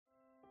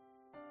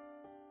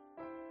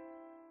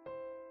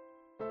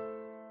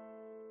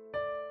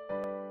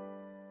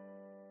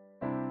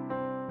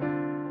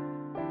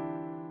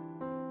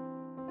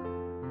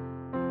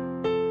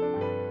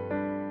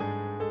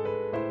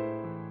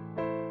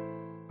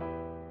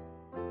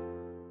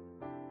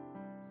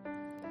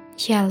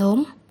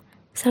Shalom,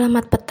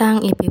 selamat petang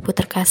ibu-ibu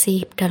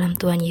terkasih dalam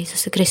Tuhan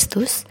Yesus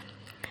Kristus.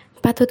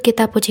 Patut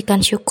kita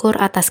pujikan syukur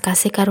atas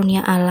kasih karunia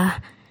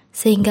Allah,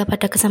 sehingga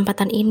pada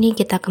kesempatan ini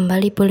kita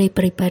kembali boleh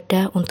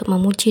beribadah untuk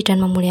memuji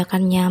dan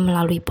memuliakannya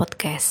melalui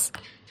podcast.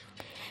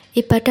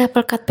 Ibadah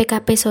Pelkat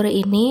PKP sore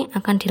ini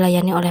akan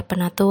dilayani oleh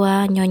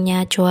Penatua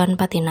Nyonya Joan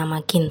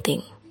Patinama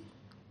Ginting.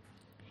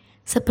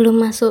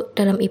 Sebelum masuk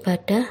dalam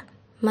ibadah,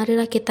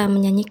 marilah kita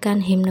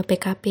menyanyikan himne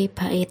PKP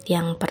bait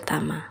yang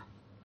pertama.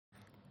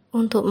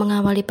 Untuk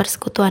mengawali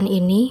persekutuan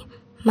ini,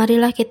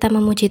 marilah kita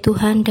memuji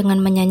Tuhan dengan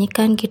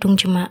menyanyikan Kidung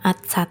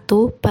Jemaat 1,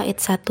 bait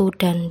 1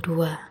 dan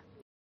 2.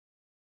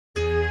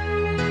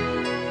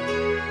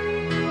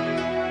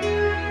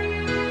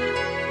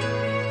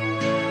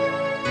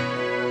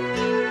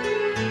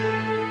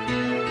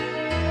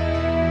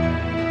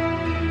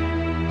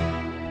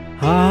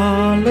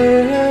 Haleluya,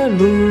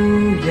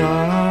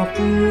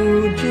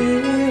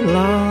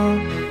 pujilah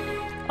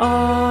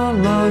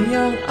Allah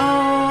yang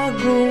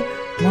agung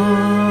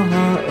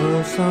Maha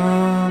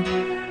Esa.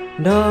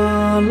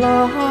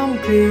 Dalam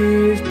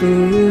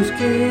Kristus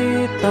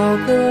kita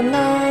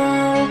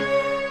kenal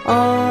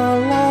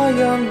Allah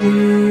yang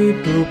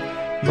hidup,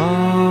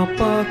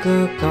 Bapa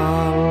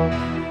kekal.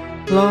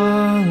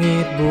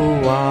 Langit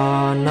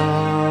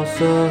buana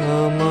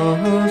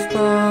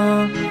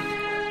semesta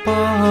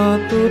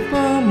patut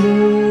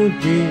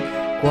memuji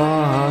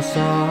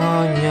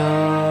kuasa-Nya,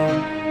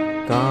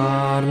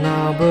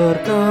 karena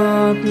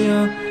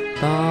berkat-Nya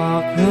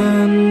tak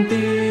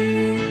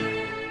henti,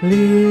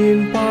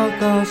 limpah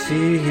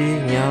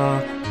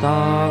kasih-Nya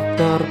tak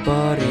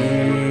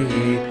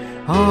terperi.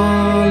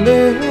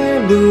 Haleluya,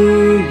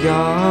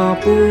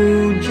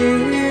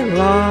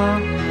 pujilah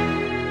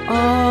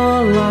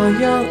Allah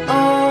yang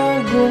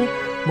agung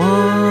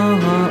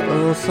Maha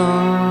Esa.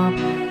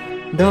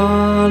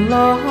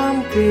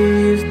 Dalam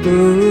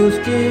Kristus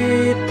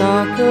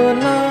kita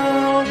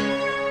kenal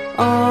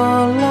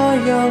Allah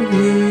yang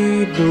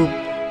hidup,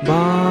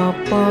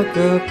 Bapa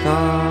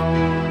kekal.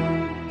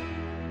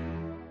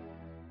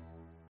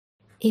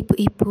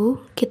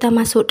 Ibu-ibu, kita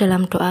masuk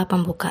dalam doa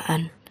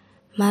pembukaan.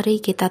 Mari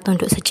kita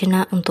tunduk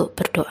sejenak untuk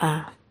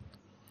berdoa.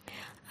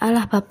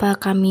 Allah Bapa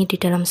kami di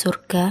dalam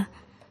surga,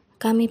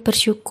 kami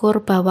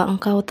bersyukur bahwa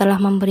Engkau telah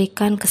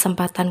memberikan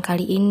kesempatan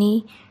kali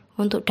ini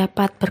untuk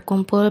dapat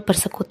berkumpul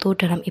bersekutu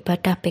dalam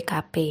ibadah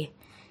PKP.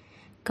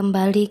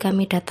 Kembali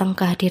kami datang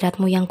ke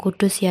hadirat-Mu yang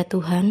kudus ya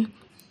Tuhan,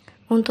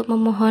 untuk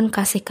memohon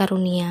kasih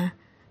karunia,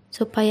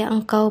 supaya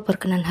Engkau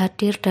berkenan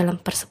hadir dalam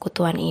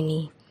persekutuan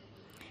ini.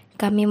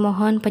 Kami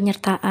mohon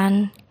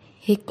penyertaan,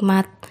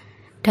 hikmat,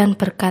 dan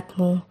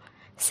berkat-Mu,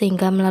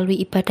 sehingga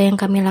melalui ibadah yang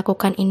kami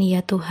lakukan ini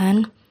ya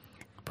Tuhan,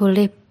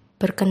 boleh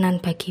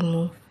berkenan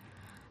bagi-Mu.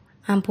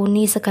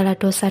 Ampuni segala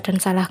dosa dan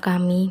salah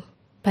kami,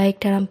 baik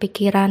dalam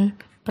pikiran,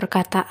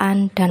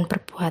 perkataan, dan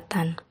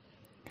perbuatan.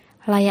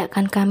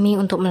 Layakkan kami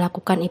untuk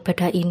melakukan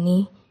ibadah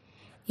ini.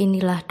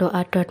 Inilah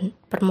doa dan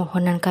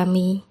permohonan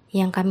kami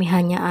yang kami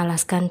hanya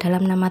alaskan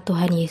dalam nama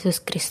Tuhan Yesus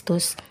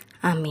Kristus.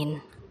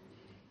 Amin.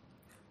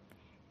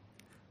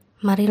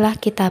 Marilah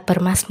kita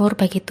bermazmur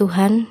bagi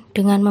Tuhan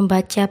dengan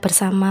membaca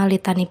bersama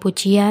litani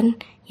pujian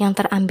yang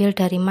terambil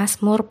dari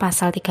Mazmur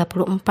pasal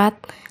 34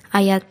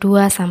 ayat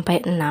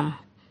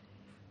 2-6.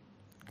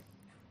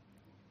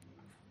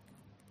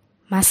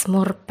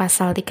 Mazmur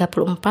pasal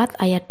 34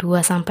 ayat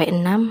 2-6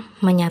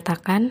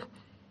 menyatakan,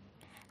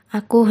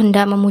 Aku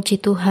hendak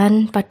memuji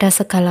Tuhan pada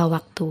segala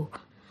waktu.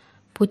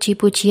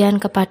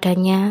 Puji-pujian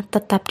kepadanya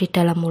tetap di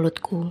dalam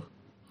mulutku.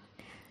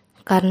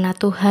 Karena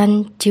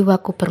Tuhan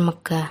jiwaku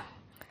bermegah.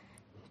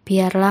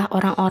 Biarlah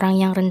orang-orang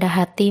yang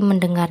rendah hati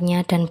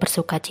mendengarnya dan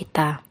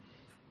bersukacita.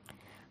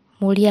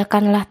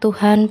 Muliakanlah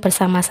Tuhan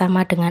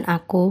bersama-sama dengan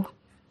aku.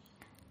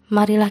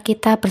 Marilah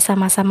kita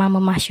bersama-sama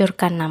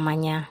memasyurkan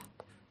namanya.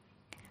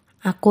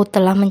 Aku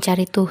telah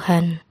mencari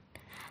Tuhan,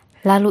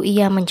 lalu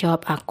Ia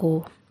menjawab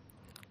aku,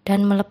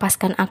 dan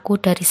melepaskan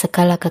aku dari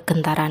segala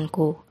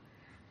kegentaranku.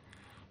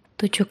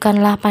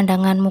 Tujukanlah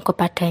pandanganmu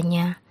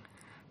kepadanya,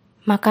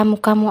 maka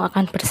mukamu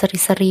akan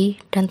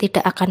berseri-seri dan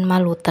tidak akan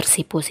malu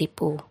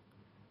tersipu-sipu.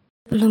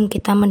 Sebelum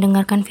kita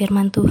mendengarkan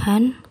firman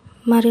Tuhan,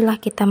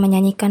 marilah kita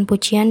menyanyikan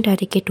pujian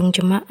dari Kidung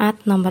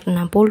Jemaat nomor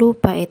 60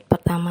 bait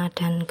pertama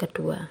dan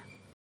kedua.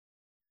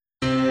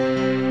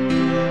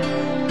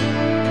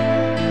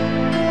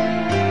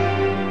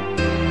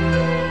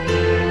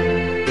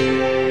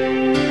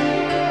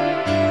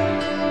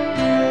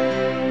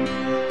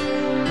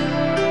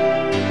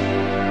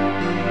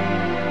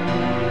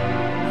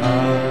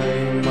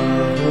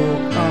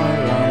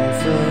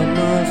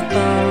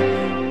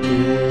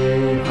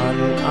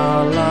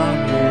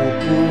 Allahmu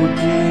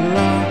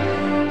pujilah,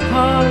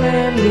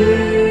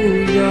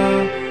 haleluya,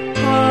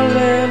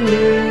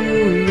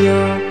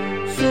 haleluya.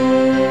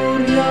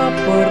 Surya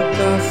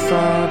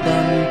perkasa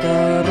dan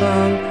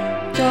terang,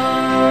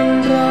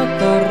 candra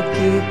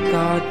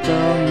kartika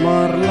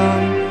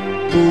cemerlang,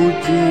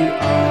 puji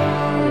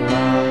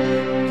Allah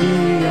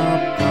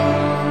tiap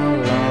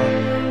kala.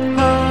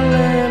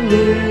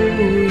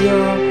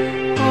 Haleluya,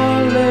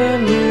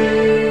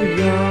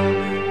 haleluya,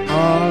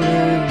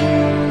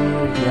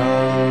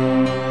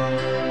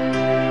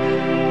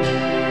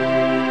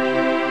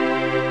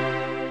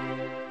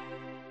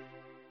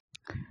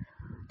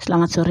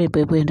 Selamat sore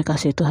ibu-ibu yang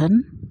dikasihi Tuhan.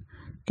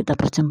 Kita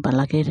berjumpa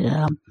lagi di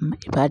dalam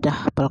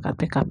ibadah Pelkat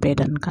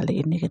PKP, dan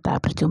kali ini kita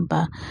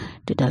berjumpa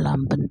di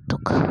dalam bentuk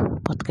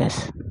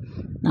podcast.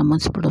 Namun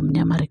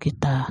sebelumnya mari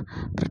kita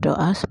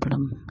berdoa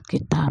sebelum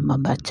kita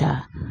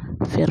membaca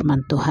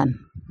firman Tuhan.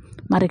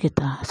 Mari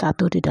kita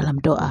satu di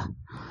dalam doa.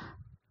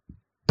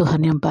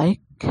 Tuhan yang baik,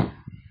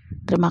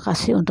 terima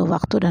kasih untuk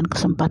waktu dan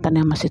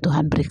kesempatan yang masih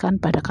Tuhan berikan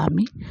pada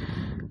kami.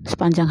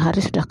 Sepanjang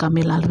hari sudah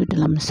kami lalui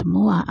dalam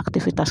semua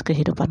aktivitas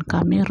kehidupan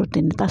kami,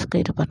 rutinitas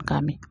kehidupan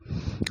kami.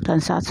 Dan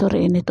saat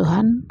sore ini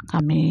Tuhan,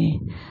 kami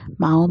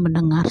mau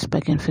mendengar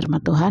sebagian firman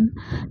Tuhan,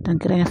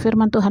 dan kiranya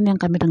firman Tuhan yang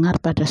kami dengar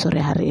pada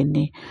sore hari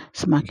ini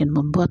semakin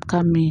membuat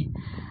kami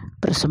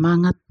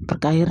bersemangat,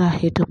 bergairah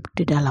hidup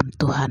di dalam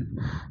Tuhan.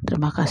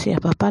 Terima kasih ya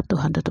Bapa,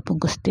 Tuhan tutup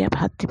bungkus setiap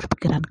hati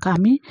pikiran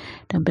kami,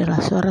 dan biarlah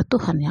suara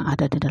Tuhan yang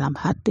ada di dalam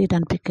hati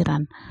dan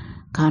pikiran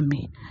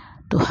kami.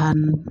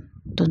 Tuhan,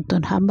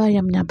 tuntun hamba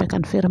yang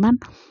menyampaikan firman,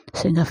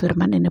 sehingga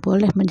firman ini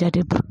boleh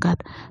menjadi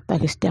berkat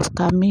bagi setiap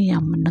kami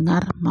yang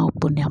mendengar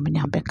maupun yang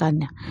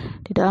menyampaikannya.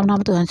 Di dalam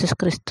nama Tuhan Yesus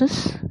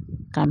Kristus,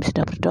 kami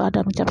sudah berdoa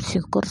dan mengucap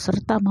syukur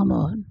serta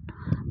memohon.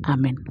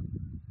 Amin.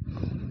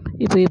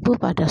 Ibu-ibu,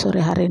 pada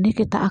sore hari ini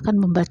kita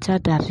akan membaca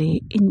dari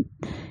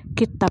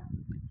kitab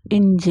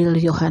Injil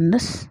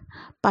Yohanes,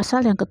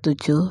 pasal yang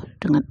ke-7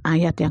 dengan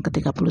ayat yang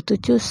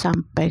ke-37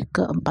 sampai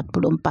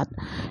ke-44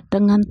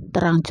 dengan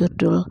terang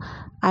judul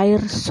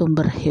Air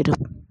Sumber Hidup.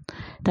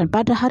 Dan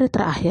pada hari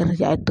terakhir,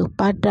 yaitu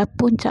pada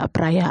puncak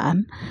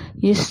perayaan,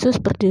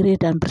 Yesus berdiri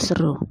dan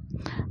berseru,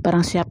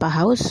 "Barang siapa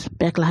haus,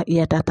 baiklah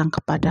ia datang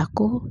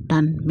kepadaku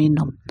dan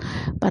minum.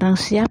 Barang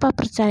siapa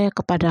percaya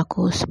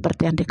kepadaku,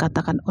 seperti yang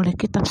dikatakan oleh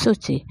kitab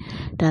suci,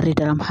 dari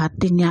dalam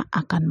hatinya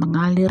akan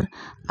mengalir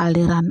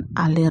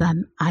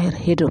aliran-aliran air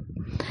hidup."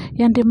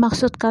 Yang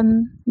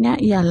dimaksudkannya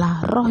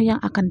ialah roh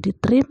yang akan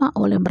diterima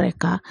oleh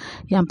mereka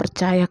yang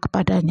percaya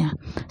kepadanya,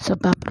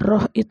 sebab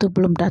roh itu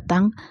belum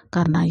datang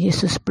karena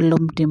Yesus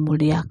belum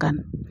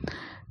dimuliakan.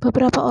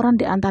 Beberapa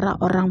orang di antara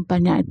orang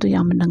banyak itu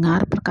yang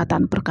mendengar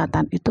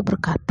perkataan-perkataan itu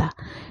berkata,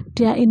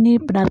 "Dia ini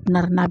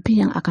benar-benar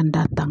nabi yang akan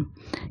datang."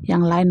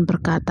 Yang lain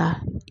berkata,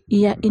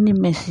 "Ia ini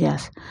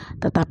Mesias."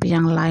 Tetapi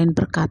yang lain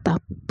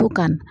berkata,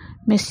 "Bukan,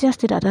 Mesias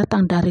tidak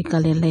datang dari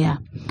Galilea."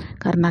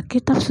 Karena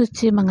kitab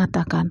suci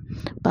mengatakan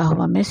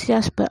bahwa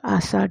Mesias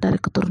berasal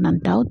dari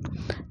keturunan Daud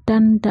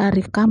dan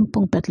dari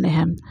kampung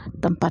Bethlehem,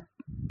 tempat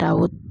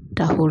Daud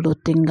dahulu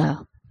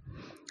tinggal.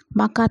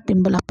 Maka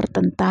timbullah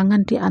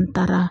pertentangan di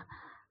antara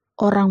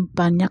orang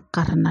banyak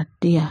karena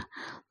dia.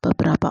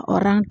 Beberapa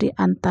orang di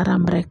antara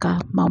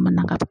mereka mau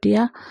menangkap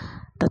dia,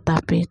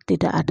 tetapi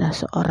tidak ada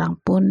seorang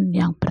pun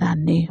yang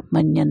berani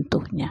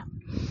menyentuhnya.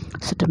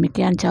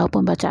 Sedemikian jauh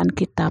pembacaan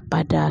kita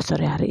pada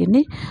sore hari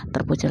ini.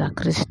 Terpujilah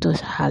Kristus,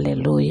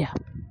 haleluya.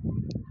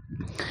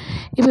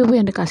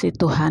 Ibu-ibu yang dikasihi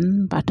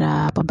Tuhan,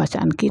 pada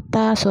pembacaan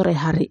kita sore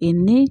hari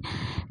ini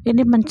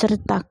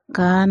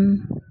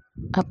menceritakan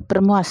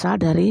bermuasal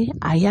dari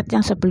ayat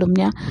yang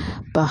sebelumnya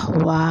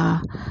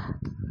bahwa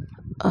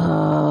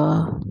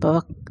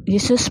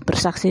Yesus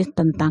bersaksi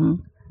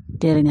tentang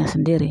dirinya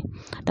sendiri,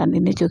 dan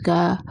ini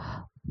juga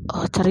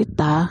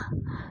cerita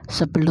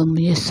sebelum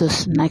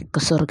Yesus naik ke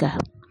surga.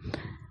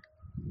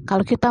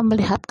 Kalau kita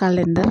melihat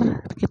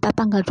kalender, kita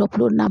tanggal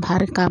 26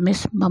 hari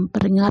Kamis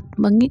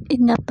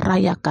mengingat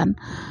rayakan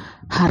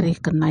hari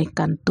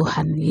kenaikan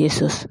Tuhan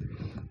Yesus.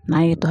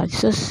 Tuhan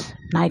Yesus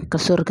naik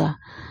ke surga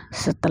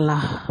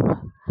setelah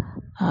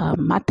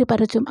mati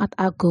pada Jumat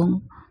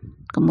Agung.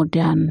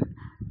 Kemudian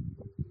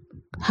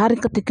hari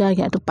ketiga,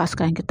 yaitu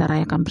Paskah yang kita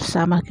rayakan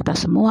bersama, kita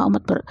semua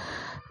umat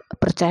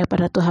percaya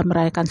pada Tuhan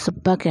merayakan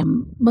sebagai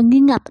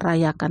mengingat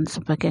rayakan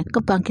sebagai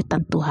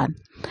kebangkitan Tuhan.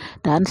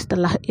 Dan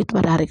setelah itu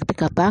pada hari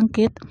ketiga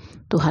bangkit,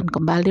 Tuhan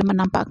kembali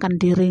menampakkan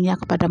dirinya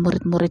kepada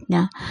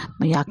murid-muridnya,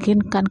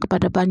 meyakinkan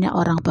kepada banyak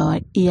orang bahwa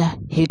ia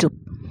hidup.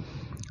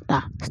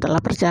 Nah, setelah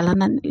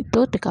perjalanan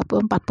itu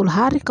 40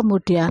 hari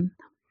kemudian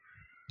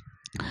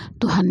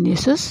Tuhan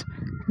Yesus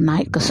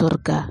naik ke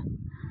surga.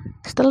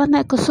 Setelah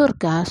naik ke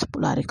surga,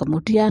 10 hari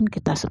kemudian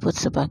kita sebut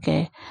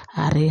sebagai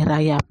Hari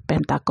Raya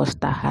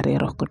Pentakosta,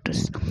 Hari Roh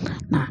Kudus.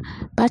 Nah,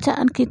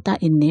 bacaan kita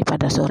ini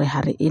pada sore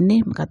hari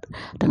ini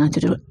dengan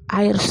judul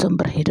Air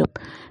Sumber Hidup.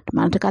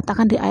 Dimana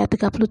dikatakan di ayat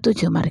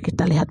 37, mari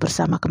kita lihat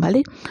bersama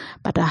kembali.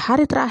 Pada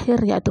hari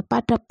terakhir, yaitu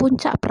pada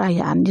puncak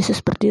perayaan,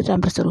 Yesus berdiri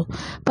dan berseru,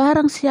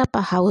 "Barang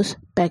siapa haus,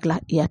 baiklah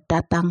ia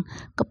datang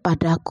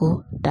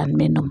kepadaku dan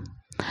minum."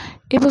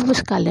 Ibu-ibu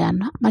sekalian,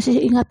 masih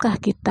ingatkah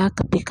kita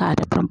ketika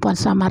ada perempuan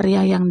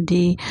Samaria yang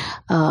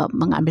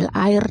mengambil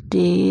air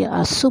di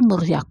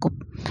sumur Yakub?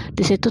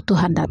 Di situ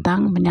Tuhan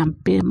datang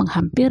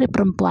menghampiri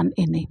perempuan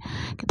ini.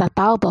 Kita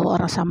tahu bahwa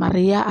orang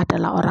Samaria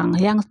adalah orang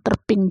yang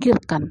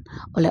terpinggirkan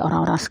oleh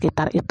orang-orang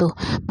sekitar itu.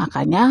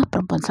 Makanya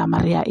perempuan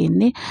Samaria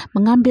ini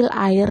mengambil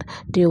air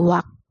di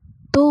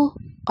waktu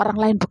orang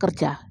lain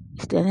bekerja.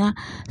 Istilahnya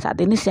saat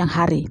ini siang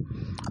hari.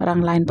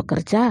 Orang lain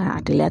bekerja,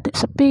 dilihat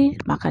sepi,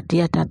 maka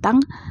dia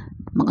datang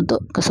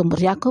untuk ke sumur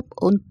Yakub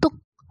untuk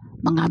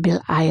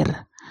mengambil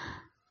air.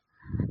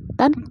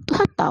 Dan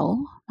Tuhan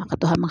tahu Maka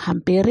Tuhan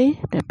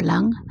menghampiri, dia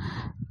bilang,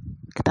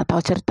 kita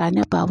tahu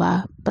ceritanya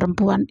bahwa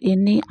perempuan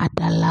ini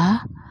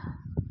adalah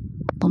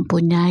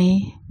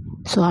mempunyai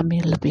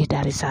suami lebih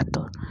dari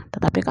satu.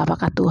 Tetapi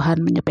apakah Tuhan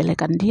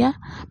menyepelekan dia,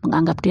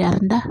 menganggap dia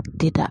rendah?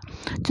 Tidak.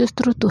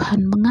 Justru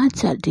Tuhan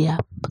mengajak dia,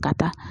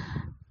 berkata,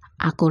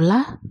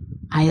 akulah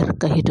air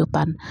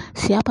kehidupan.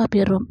 Siapa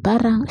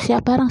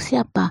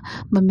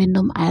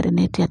meminum air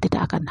ini, dia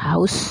tidak akan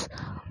haus,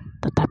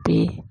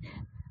 tetapi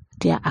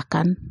dia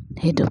akan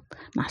hidup.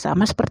 Nah,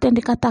 sama seperti yang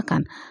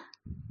dikatakan,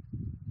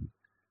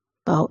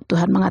 bahwa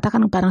Tuhan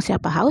mengatakan barang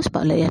siapa haus,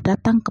 boleh ia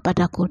datang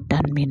kepadaku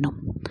dan minum.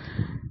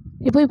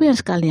 Ibu-ibu yang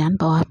sekalian,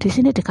 bahwa di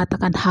sini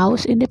dikatakan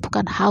haus ini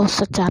bukan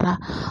haus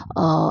secara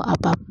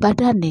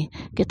badani.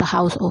 Kita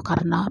haus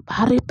karena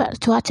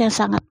cuaca yang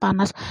sangat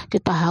panas,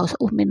 kita haus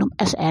minum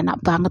es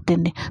enak banget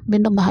ini.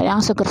 Minum yang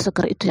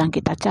seger-seger itu yang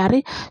kita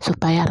cari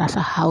supaya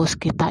rasa haus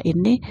kita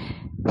ini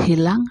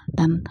hilang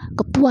dan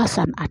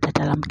kepuasan ada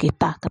dalam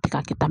kita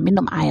ketika kita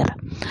minum air.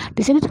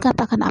 Di sini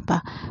dikatakan apa?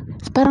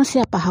 Barang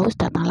siapa haus,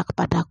 datanglah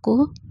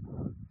kepadaku.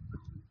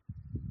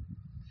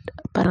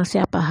 Barang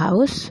siapa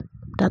haus,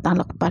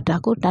 datanglah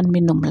kepadaku dan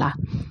minumlah.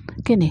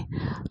 Gini,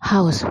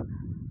 haus.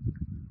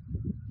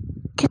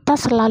 Kita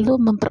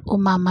selalu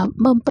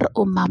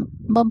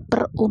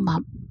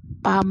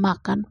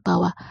memperumpamakan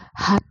bahwa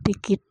hati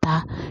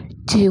kita,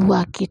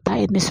 jiwa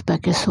kita ini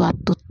sebagai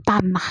suatu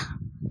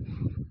tanah.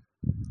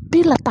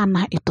 Bila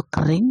tanah itu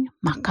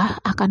kering, maka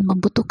akan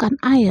membutuhkan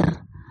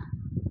air.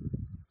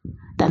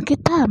 Dan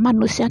kita,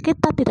 manusia,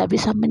 kita tidak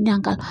bisa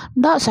menyangkal,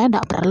 saya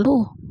tidak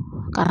perlu,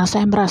 karena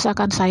saya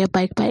merasakan saya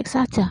baik-baik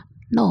saja.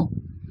 No.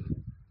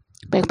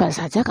 Baik-baik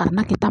saja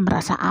karena kita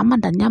merasa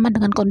aman dan nyaman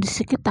dengan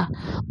kondisi kita.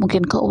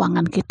 Mungkin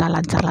keuangan kita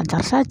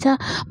lancar-lancar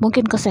saja,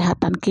 mungkin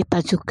kesehatan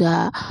kita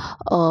juga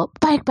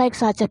baik-baik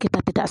saja,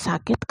 kita tidak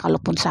sakit.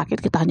 Kalaupun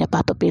sakit kita hanya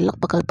batuk pilek,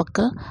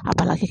 pegel-pegel,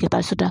 apalagi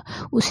kita sudah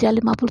usia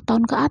 50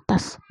 tahun ke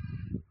atas.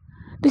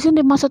 Di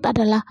sini maksud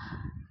adalah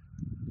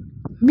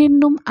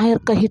minum air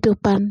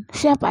kehidupan.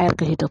 Siapa air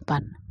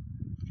kehidupan?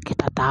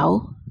 Kita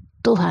tahu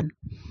Tuhan.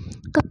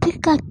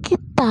 Ketika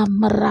kita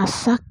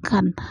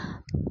merasakan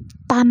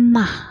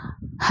tanah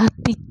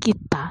hati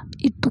kita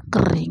itu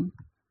kering,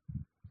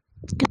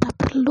 kita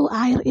perlu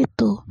air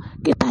itu.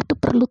 Kita itu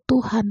perlu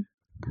Tuhan.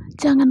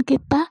 Jangan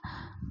kita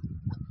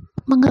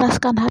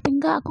mengeraskan hati,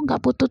 aku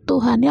nggak butuh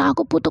Tuhan, yang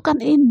aku butuhkan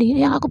ini.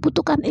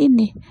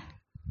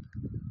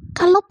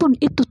 Kalaupun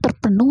itu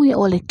terpenuhi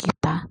oleh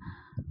kita,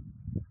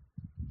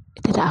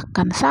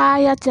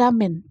 saya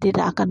jamin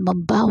tidak akan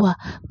membawa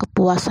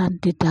kepuasan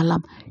di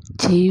dalam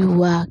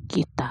jiwa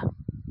kita.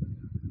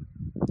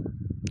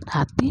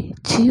 Hati,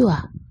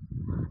 jiwa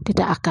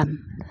tidak akan,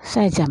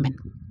 saya jamin.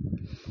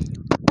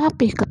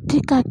 Tetapi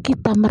ketika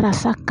kita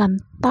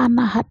merasakan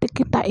tanah hati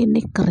kita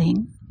ini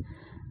kering,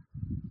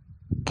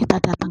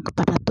 kita datang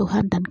kepada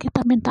Tuhan dan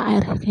kita minta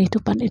air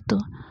kehidupan itu,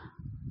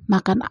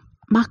 maka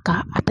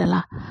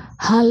adalah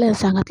hal yang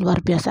sangat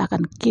luar biasa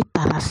akan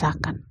kita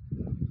rasakan.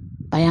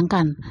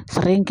 Bayangkan,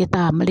 sering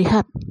kita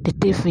melihat di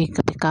TV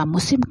ketika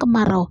musim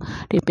kemarau,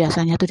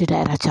 biasanya itu di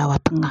daerah Jawa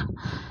Tengah.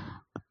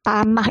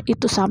 Tanah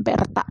itu sampai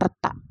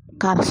retak-retak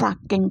karena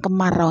saking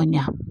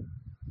kemaraunya.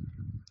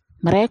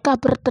 Mereka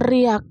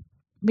berteriak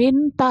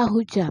minta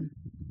hujan.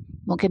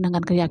 Mungkin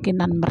dengan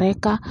keyakinan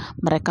mereka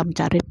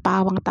mencari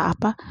pawang tak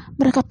apa.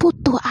 Mereka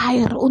butuh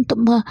air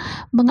untuk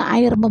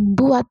mengair,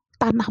 membuat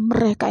tanah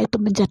mereka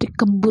itu menjadi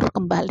gembur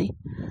kembali.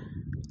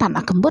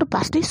 Tanah gembur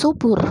pasti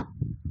subur.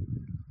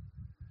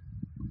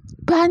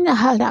 Banyak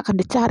hal yang akan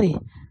dicari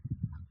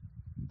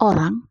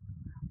orang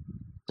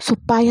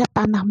supaya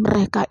tanah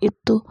mereka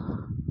itu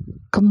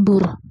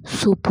gembur,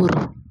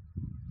 subur.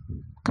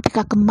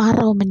 Ketika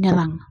kemarau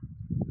menyerang,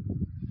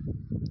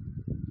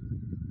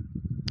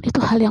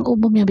 itu hal yang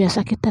umum yang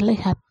biasa kita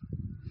lihat.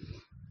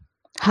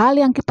 Hal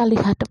yang kita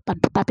lihat depan,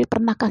 tetapi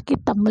pernahkah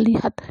kita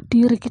melihat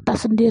diri kita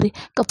sendiri,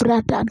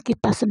 keberadaan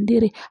kita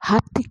sendiri,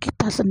 hati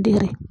kita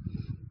sendiri?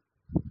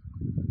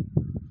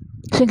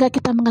 Sehingga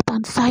kita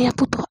mengatakan, saya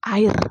butuh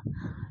air,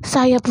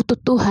 saya butuh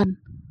Tuhan,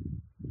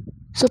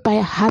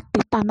 supaya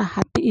tanah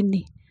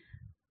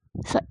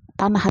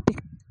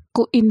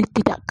hatiku ini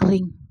tidak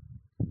kering.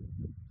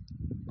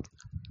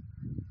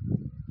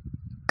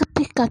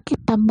 Ketika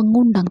kita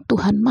mengundang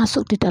Tuhan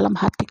masuk di dalam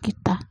hati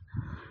kita,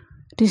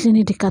 di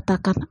sini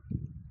dikatakan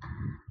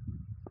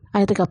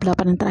ayat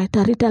 38 yang terakhir,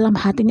 dari dalam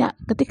hatinya,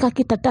 ketika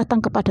kita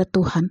datang kepada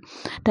Tuhan,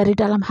 dari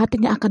dalam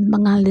hatinya akan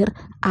mengalir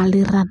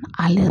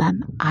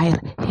aliran-aliran air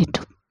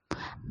hidup.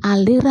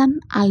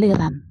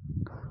 Aliran-aliran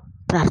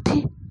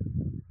berarti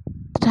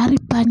dari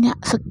banyak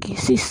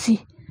sisi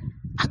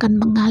akan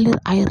mengalir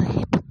air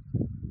hidup.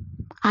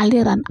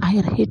 Aliran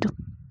air hidup.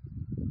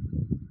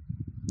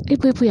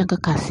 Ibu-ibu yang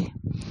kekasih,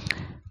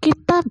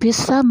 kita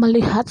bisa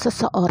melihat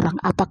seseorang,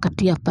 apakah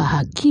dia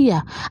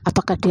bahagia,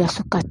 apakah dia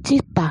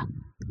sukacita,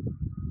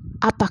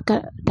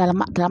 apakah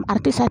dalam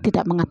arti saya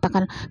tidak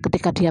mengatakan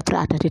ketika dia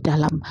berada di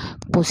dalam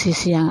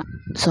posisi yang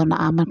zona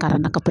aman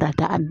karena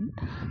keberadaan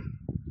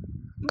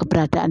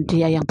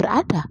dia yang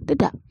berada,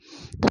 tidak.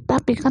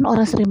 Tetapi kan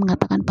orang sering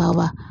mengatakan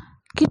bahwa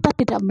kita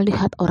tidak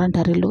melihat orang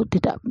dari luar,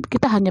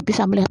 kita hanya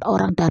bisa melihat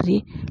orang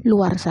dari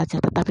luar saja,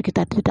 tetapi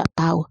kita tidak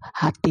tahu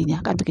hatinya,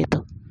 kan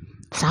begitu.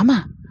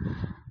 Sama.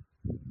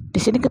 Di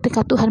sini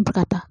ketika Tuhan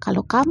berkata,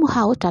 kalau kamu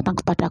haus datang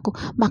kepadaku,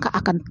 maka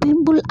akan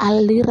timbul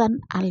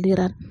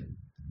aliran-aliran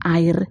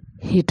air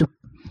hidup.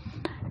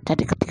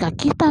 Jadi ketika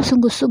kita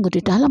sungguh-sungguh di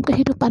dalam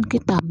kehidupan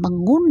kita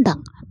mengundang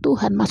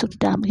Tuhan masuk di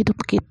dalam hidup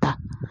kita,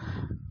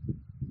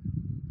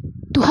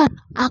 Tuhan,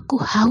 aku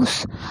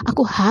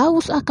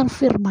haus akan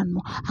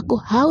firman-Mu, aku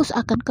haus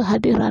akan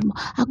kehadiran-Mu,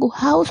 aku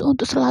haus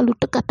untuk selalu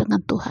dekat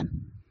dengan Tuhan.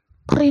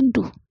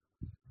 Rindu.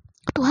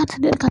 Tuhan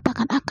sendiri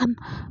katakan akan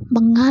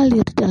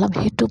mengalir dalam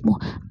hidupmu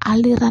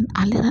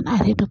aliran-aliran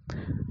air hidup.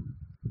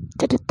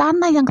 Jadi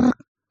tanah yang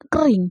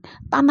kering,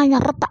 tanah yang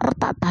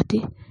retak-retak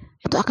tadi,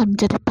 itu akan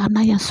menjadi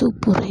tanah yang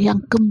subur,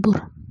 yang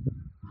gembur,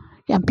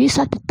 yang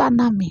bisa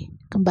ditanami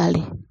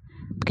kembali.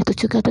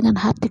 Begitu juga dengan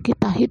hati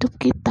kita, hidup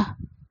kita.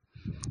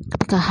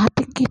 Ketika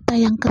hati kita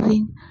yang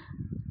kering,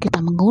 kita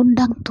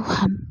mengundang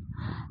Tuhan,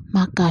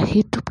 maka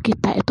hidup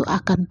kita itu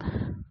akan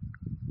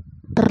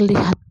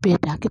terlihat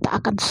beda. Kita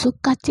akan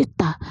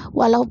sukacita,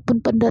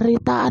 walaupun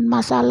penderitaan,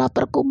 masalah,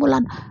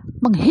 pergumulan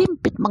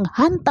menghimpit,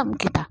 menghantam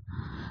kita,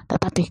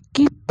 tetapi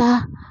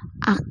kita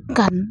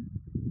akan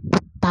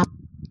tetap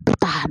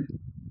bertahan.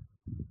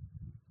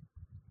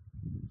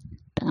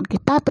 Dengan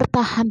kita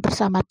bertahan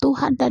bersama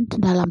Tuhan dan di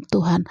dalam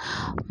Tuhan,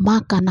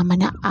 maka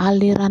namanya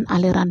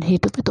aliran-aliran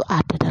hidup itu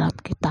ada dalam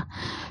kita.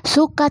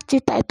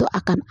 Sukacita itu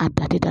akan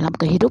ada di dalam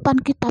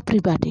kehidupan kita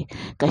pribadi,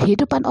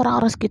 kehidupan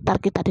orang-orang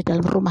sekitar kita, di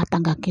dalam rumah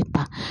tangga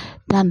kita,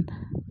 dan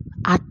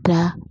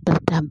ada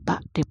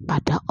berdampak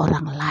kepada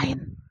orang lain.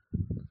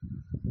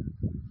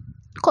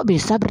 Kok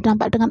bisa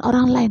berdampak dengan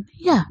orang lain?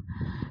 Ya,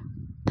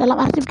 dalam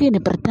arti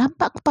begini,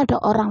 berdampak kepada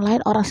orang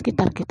lain, orang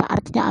sekitar kita.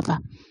 Artinya apa?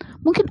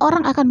 Mungkin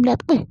orang akan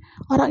melihat,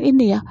 orang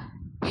ini ya,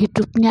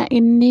 hidupnya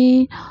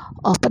ini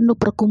penuh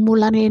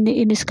pergumulan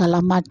ini segala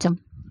macam.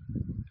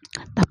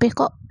 Tapi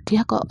kok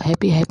dia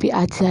happy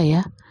aja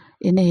ya,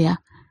 ini ya.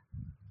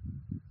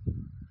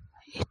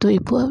 Itu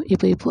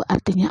ibu-ibu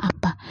artinya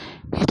apa?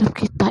 Hidup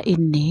kita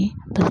ini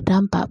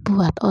berdampak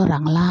buat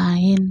orang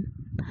lain.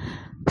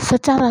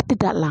 Secara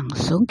tidak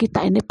langsung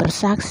kita ini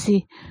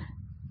bersaksi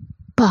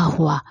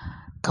bahwa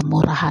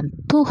kemurahan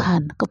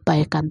Tuhan,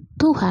 kebaikan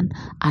Tuhan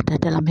ada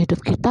dalam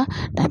hidup kita,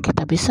 dan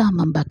kita bisa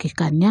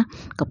membagikannya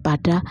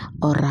kepada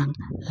orang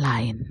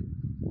lain.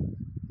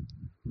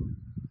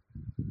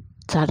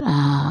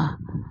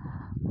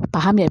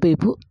 Paham ya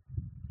ibu-ibu?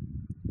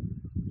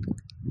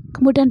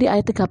 Kemudian di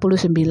ayat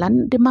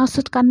 39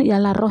 dimaksudkan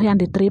ialah roh yang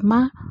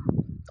diterima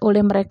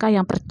oleh mereka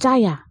yang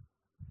percaya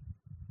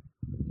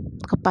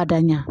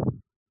kepadanya.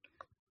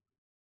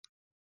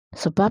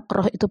 Sebab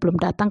roh itu belum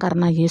datang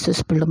karena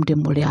Yesus belum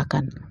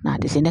dimuliakan.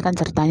 Nah, di sini kan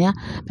ceritanya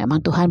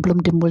memang Tuhan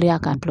belum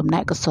dimuliakan, belum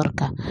naik ke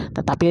surga.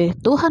 Tetapi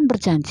Tuhan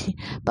berjanji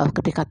bahwa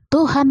ketika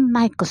Tuhan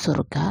naik ke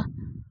surga,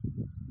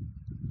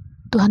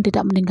 Tuhan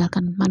tidak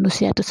meninggalkan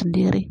manusia itu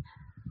sendiri,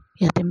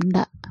 yatim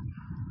enggak.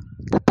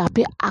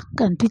 Tetapi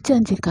akan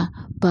dijanjikan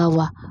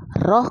bahwa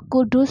Roh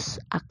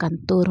Kudus akan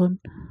turun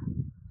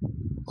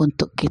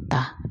untuk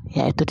kita,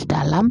 yaitu di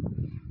dalam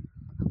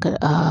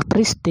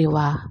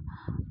peristiwa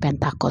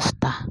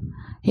Pentakosta.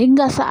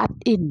 Hingga saat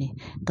ini,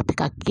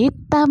 ketika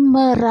kita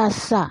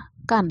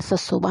merasakan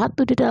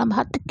sesuatu di dalam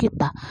hati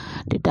kita,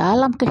 di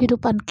dalam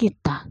kehidupan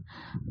kita,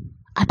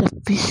 ada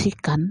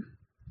bisikan.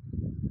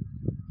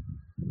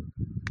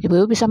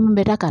 Ibu bisa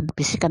membedakan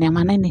bisikan yang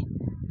mana ini?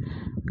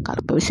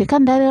 Kalau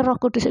bisikan dari Roh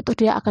Kudus itu,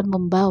 dia akan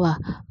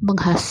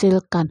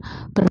menghasilkan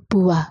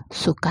berbuah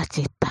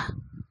sukacita.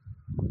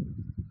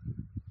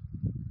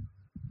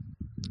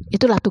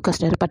 Itulah tugas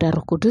daripada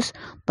Roh Kudus,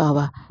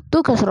 bahwa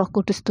tugas Roh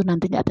Kudus itu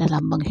nantinya adalah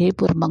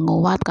menghibur,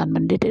 menguatkan,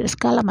 mendidik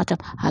segala macam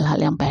hal-hal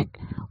yang baik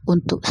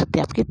untuk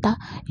setiap kita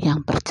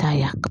yang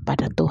percaya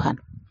kepada Tuhan.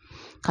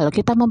 Kalau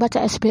kita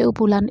membaca SBU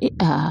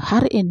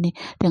hari ini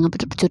dengan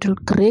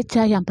berjudul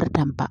Gereja yang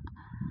Berdampak.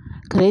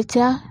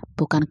 Gereja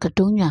bukan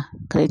gedungnya,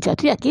 gereja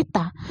itu ya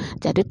kita.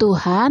 Jadi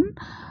Tuhan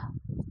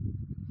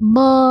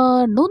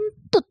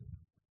menuntut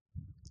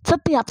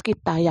setiap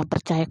kita yang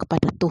percaya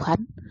kepada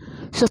Tuhan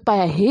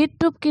supaya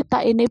hidup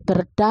kita ini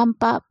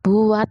berdampak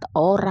buat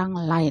orang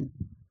lain.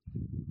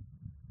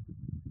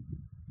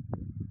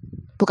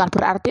 Bukan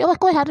berarti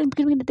kowe hari ini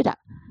begini, tidak.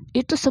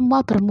 Itu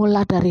semua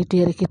bermula dari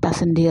diri kita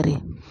sendiri.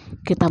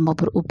 Kita mau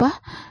berubah,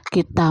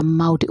 kita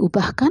mau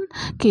diubahkan,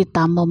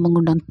 kita mau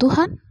mengundang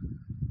Tuhan.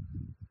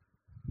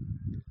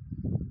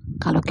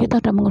 Kalau kita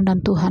sudah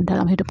mengundang Tuhan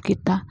dalam hidup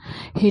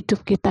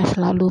kita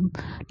selalu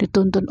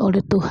dituntun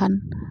oleh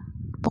Tuhan.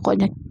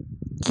 Pokoknya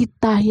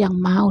kita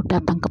yang mau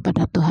datang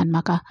kepada Tuhan,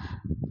 maka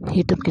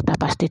hidup kita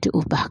pasti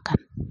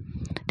diubahkan.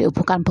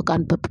 Diubahkan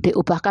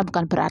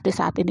bukan berarti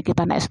saat ini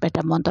kita naik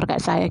sepeda motor kayak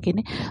saya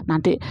gini,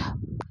 nanti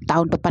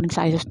tahun depan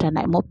saya sudah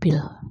naik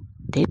mobil.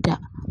 Tidak.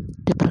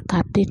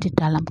 Diberkati di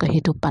dalam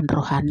kehidupan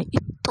rohani,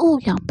 itu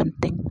yang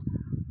penting.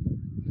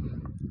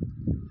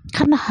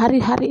 Karena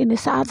hari-hari ini,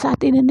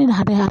 saat-saat ini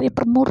hari-hari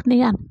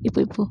permurnian,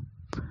 ibu-ibu.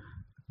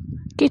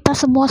 Kita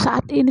semua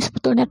saat ini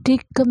sebetulnya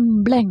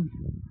digembleng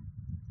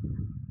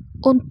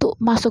untuk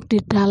masuk di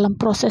dalam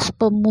proses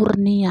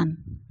pemurnian.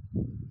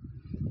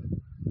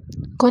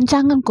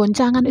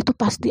 Goncangan-goncangan itu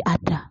pasti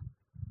ada,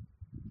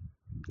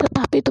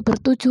 tetapi itu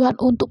bertujuan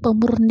untuk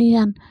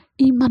pemurnian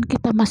iman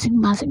kita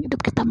masing-masing,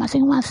 hidup kita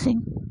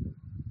masing-masing.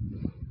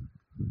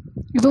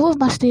 Ibu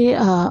pasti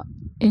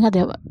ingat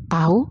ya,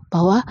 tahu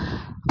bahwa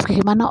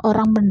bagaimana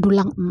orang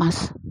mendulang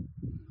emas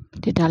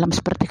di dalam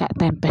seperti kayak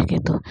tempe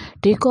gitu,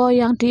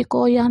 digoyang,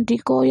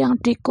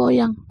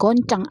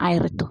 goncang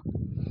air itu.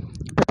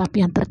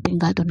 Tetapi yang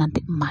tertinggal itu nanti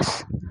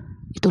emas.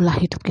 Itulah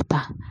hidup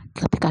kita.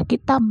 Ketika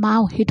kita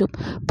mau hidup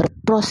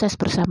berproses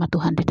bersama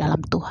Tuhan di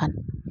dalam Tuhan.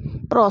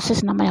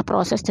 Proses, namanya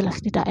proses, jelas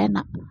tidak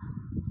enak.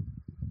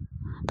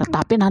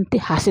 Tetapi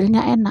nanti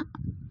hasilnya enak.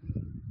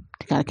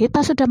 Jika kita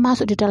sudah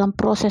masuk di dalam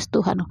proses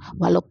Tuhan,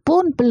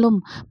 walaupun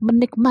belum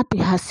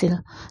menikmati hasil,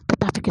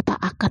 tetapi kita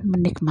akan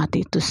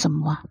menikmati itu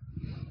semua.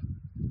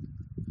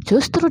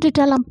 Justru di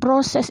dalam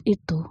proses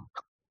itu,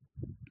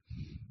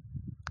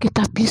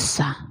 kita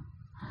bisa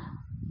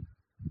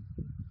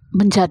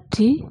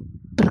menjadi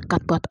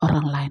berkat buat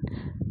orang lain.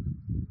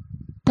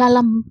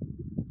 Dalam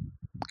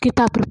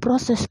kita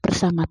berproses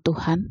bersama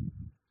Tuhan,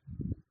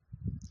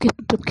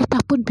 hidup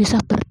kita pun bisa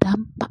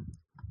berdampak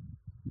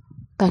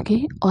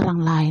bagi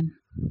orang lain,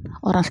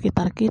 orang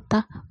sekitar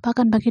kita,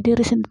 bahkan bagi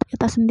diri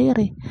kita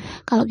sendiri.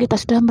 Kalau kita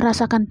sudah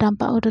merasakan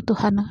dampak, udah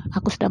Tuhan,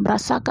 aku sudah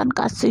merasakan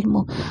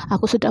kasih-Mu,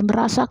 aku sudah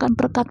merasakan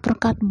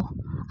berkat-berkat-Mu,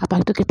 apa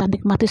itu kita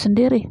nikmati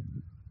sendiri?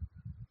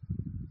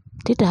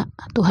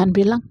 Tidak, Tuhan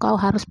bilang kau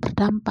harus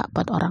berdampak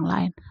buat orang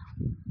lain.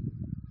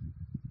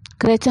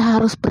 Gereja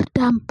harus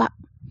berdampak.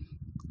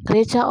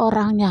 Gereja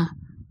orangnya,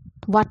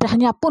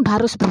 wadahnya pun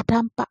harus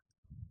berdampak.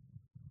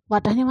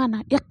 Wadahnya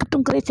mana? Ya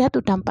gedung gereja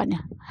itu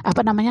dampaknya.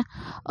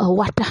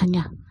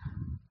 Wadahnya.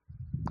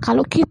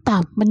 Kalau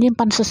kita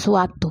menyimpan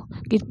sesuatu,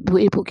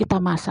 ibu-ibu kita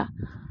masak,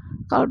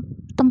 kalau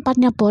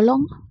tempatnya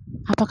bolong,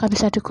 apakah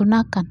bisa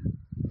digunakan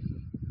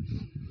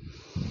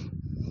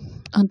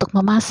untuk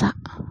memasak?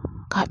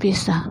 Gak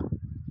bisa.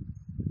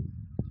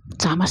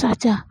 Sama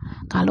saja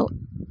kalau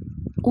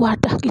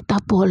wadah kita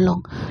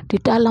bolong,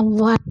 di dalam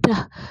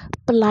wadah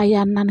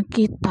pelayanan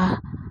kita,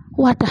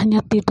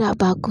 wadahnya tidak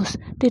bagus,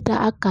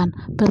 tidak akan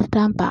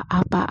berdampak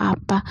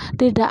apa-apa,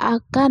 tidak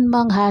akan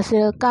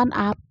menghasilkan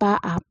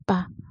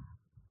apa-apa.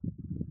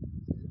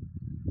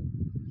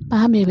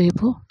 Paham ya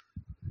Ibu?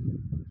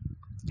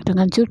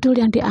 Dengan judul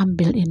yang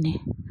diambil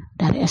ini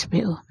dari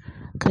SBU,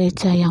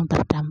 gereja yang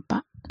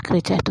berdampak.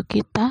 Gereja itu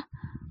kita,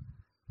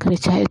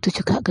 gereja itu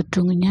juga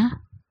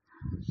gedungnya,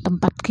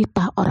 tempat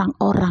kita,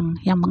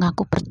 orang-orang yang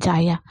mengaku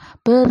percaya,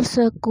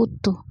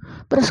 bersekutu.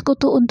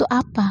 Bersekutu untuk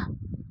apa?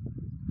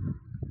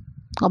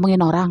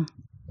 Ngomongin orang.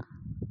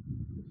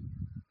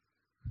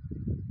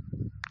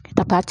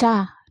 Kita baca,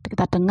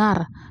 kita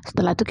dengar,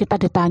 setelah itu kita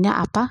ditanya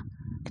apa?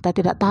 Kita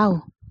tidak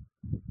tahu.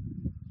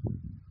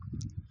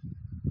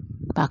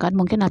 Bahkan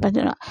mungkin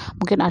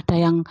ada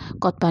yang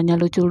khotbahnya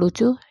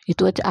lucu-lucu,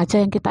 itu aja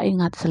yang kita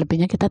ingat,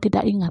 selebihnya kita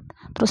tidak ingat.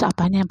 Terus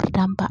apanya yang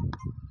berdampak?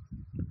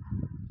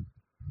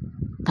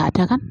 Gak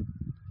ada kan?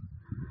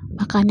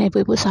 Makanya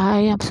ibu-ibu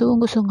saya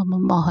sungguh-sungguh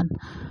memohon,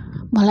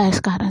 mulai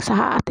sekarang,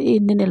 saat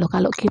ini nih loh,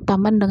 kalau kita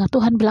mendengar,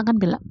 Tuhan bilang,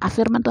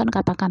 firman Tuhan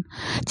katakan,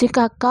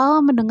 jika kau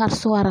mendengar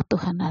suara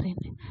Tuhan hari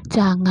ini,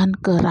 jangan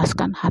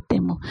keraskan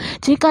hatimu.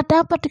 Jika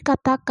dapat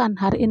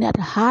dikatakan hari ini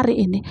ada hari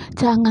ini,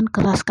 jangan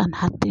keraskan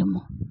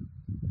hatimu.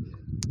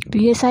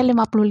 Di Yesaya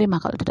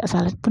 55 kalau tidak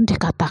salah pun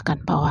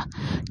dikatakan bahwa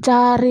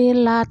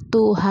carilah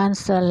Tuhan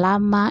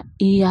selama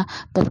ia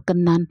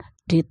berkenan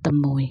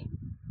ditemui.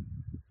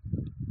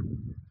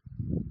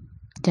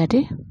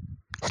 Jadi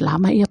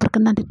selama ia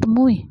berkenan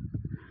ditemui.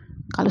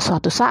 Kalau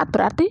suatu saat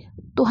berarti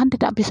Tuhan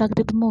tidak bisa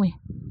ditemui.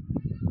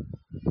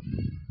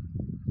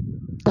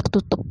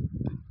 Tertutup.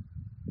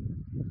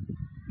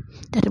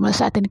 Jadi mulai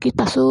saat ini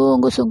kita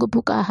sungguh-sungguh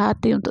buka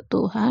hati untuk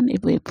Tuhan,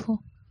 ibu-ibu.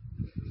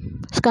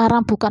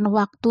 Sekarang bukan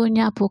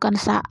waktunya, bukan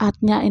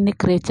saatnya ini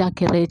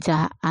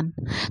gereja-gerejaan.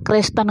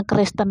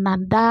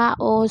 Kristen-kristenan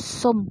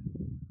daosum.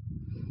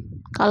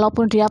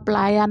 Kalaupun dia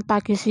pelayan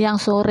pagi,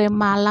 siang, sore,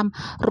 malam,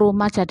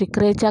 rumah jadi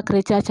gereja,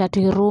 gereja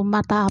jadi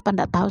rumah,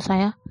 tidak tahu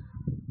saya.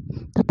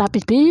 Tetapi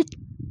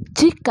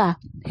jika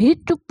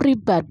hidup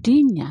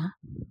pribadinya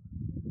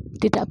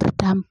tidak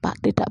berdampak,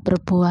 tidak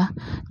berbuah,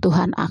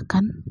 Tuhan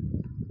akan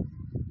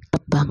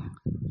tebang.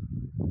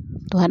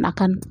 Tuhan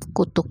akan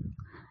kutuk.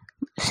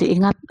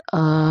 Ingat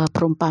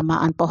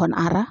perumpamaan pohon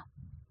ara?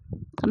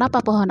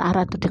 Kenapa pohon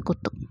ara itu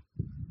dikutuk?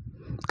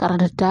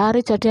 Karena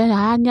dari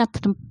jadinya hanya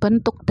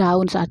bentuk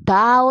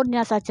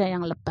daunnya saja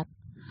yang lebat,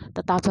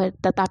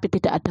 tetapi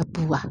tidak ada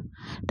buah.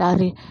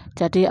 Dari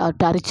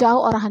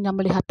jauh orang hanya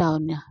melihat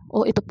daunnya,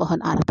 oh itu pohon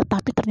ara,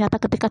 tetapi ternyata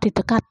ketika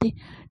didekati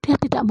dia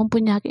tidak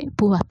mempunyai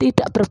buah,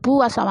 tidak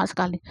berbuah sama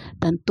sekali,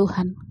 dan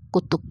Tuhan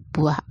kutuk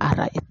buah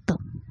ara itu.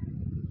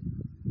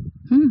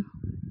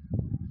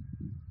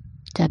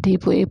 Jadi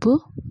ibu-ibu,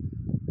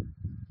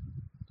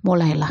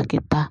 mulailah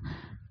kita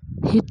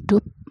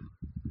hidup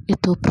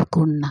itu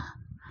berguna.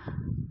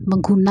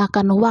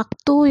 Menggunakan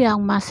waktu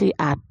yang masih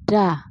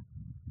ada.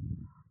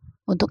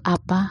 Untuk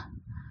apa?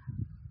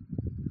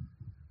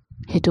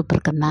 hidup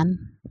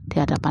berkenan di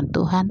hadapan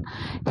Tuhan,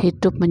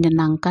 hidup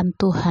menyenangkan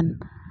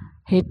Tuhan,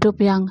 hidup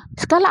yang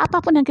segala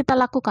apapun yang kita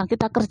lakukan,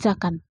 kita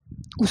kerjakan,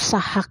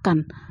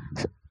 usahakan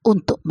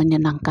untuk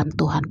menyenangkan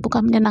Tuhan,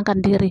 bukan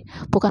menyenangkan diri,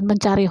 bukan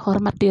mencari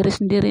hormat diri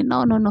sendiri.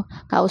 No,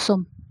 gak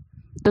usum.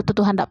 Itu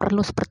Tuhan tidak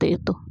perlu seperti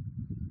itu.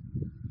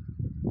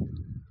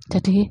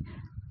 Jadi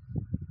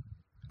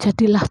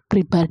jadilah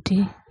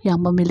pribadi yang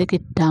memiliki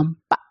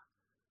dampak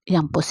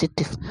yang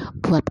positif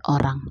buat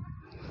orang.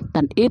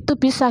 Dan itu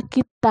bisa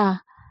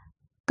kita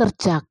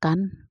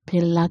kerjakan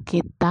bila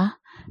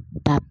kita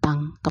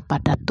datang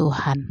kepada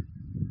Tuhan.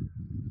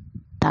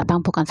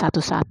 Datang bukan 1,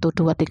 2,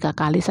 3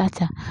 kali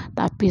saja,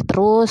 tapi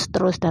terus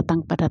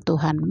datang kepada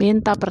Tuhan,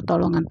 minta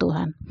pertolongan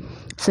Tuhan,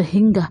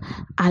 sehingga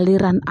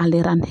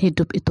aliran-aliran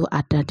hidup itu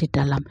ada di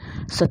dalam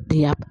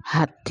setiap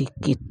hati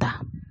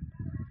kita.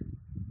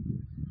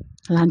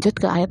 Lanjut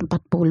ke ayat 40.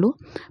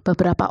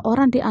 Beberapa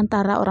orang di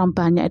antara orang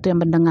banyak itu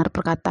yang mendengar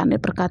perkataan ini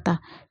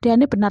berkata, dia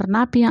ini benar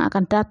nabi yang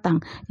akan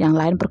datang. Yang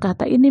lain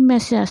berkata, ini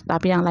Mesias.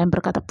 Tapi yang lain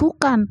berkata,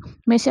 bukan,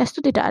 Mesias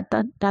itu tidak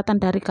datang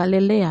dari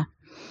Galilea.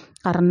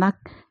 Karena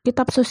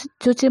kitab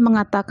suci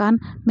mengatakan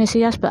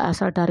Mesias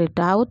berasal dari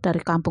Daud,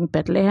 dari kampung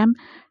Bethlehem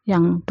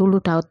yang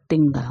dulu Daud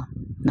tinggal.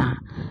 Nah,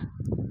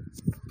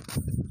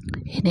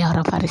 ini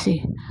orang Farisi,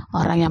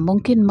 orang yang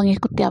mungkin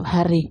mengikut tiap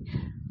hari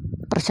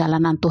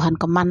perjalanan Tuhan,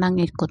 kemana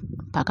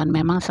ngikut, bahkan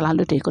memang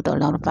selalu diikut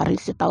oleh orang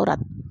Farisi Taurat.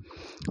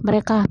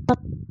 Mereka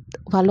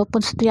walaupun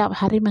setiap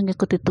hari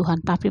mengikuti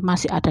Tuhan, tapi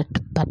masih ada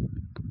debat.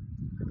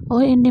 Oh,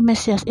 ini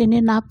Mesias,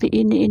 ini Nabi,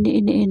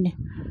 ini.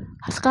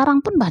 Sekarang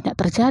pun banyak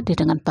terjadi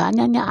dengan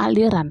banyaknya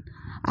aliran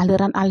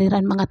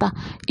mengatakan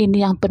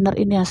ini yang benar,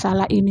 ini yang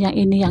salah, ini yang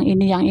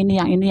ini.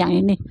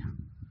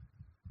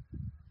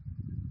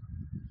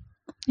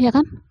 Ya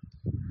kan?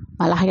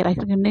 Malah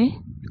akhir-akhir ini,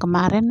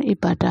 kemarin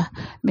ibadah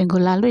minggu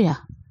lalu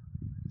ya,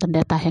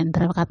 Pendeta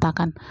Hendra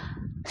katakan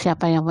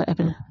siapa yang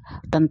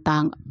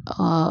tentang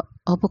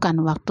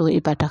bukan waktu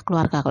ibadah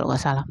keluarga kalau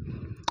nggak salah,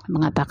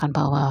 mengatakan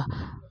bahwa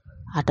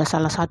ada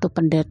salah satu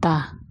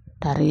pendeta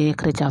dari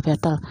gereja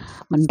Bethel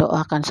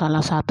mendoakan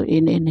salah satu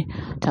ini.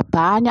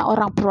 Banyak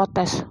orang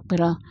protes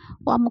bilang,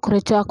 wah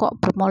gereja kok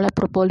mulai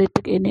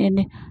berpolitik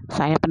ini.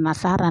 Saya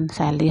penasaran,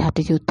 saya lihat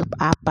di YouTube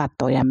apa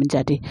toh yang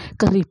menjadi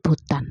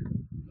keributan.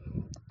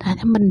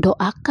 Hanya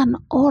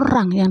mendoakan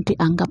orang yang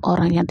dianggap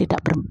orang yang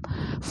tidak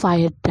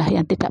berfaedah,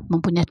 yang tidak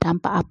mempunyai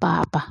dampak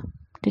apa-apa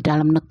di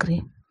dalam negeri,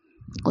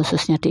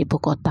 khususnya di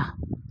ibu kota.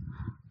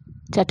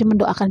 Jadi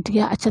mendoakan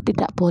dia aja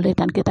tidak boleh,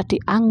 dan kita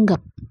dianggap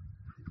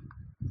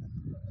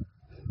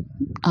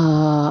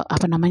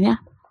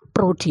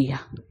pro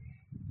dia.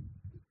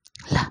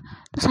 Lah,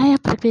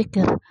 saya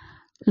berpikir,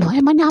 loh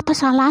emangnya apa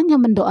salahnya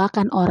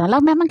mendoakan orang?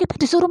 Lah memang kita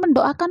disuruh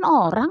mendoakan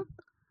orang.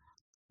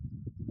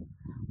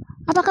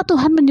 Apakah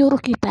Tuhan menyuruh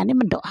kita ini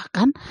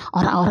mendoakan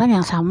orang-orang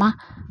yang sama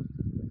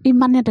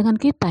imannya dengan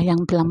kita,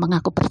 yang bilang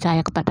mengaku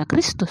percaya kepada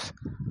Kristus?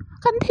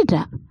 Kan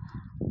tidak.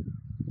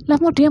 Lah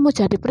dia mau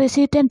jadi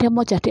presiden, dia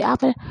mau jadi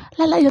apa?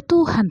 Lah ya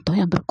Tuhan toh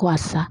yang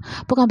berkuasa.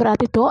 Bukan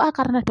berarti doa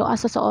karena doa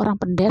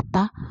seseorang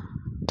pendeta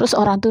terus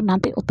orang itu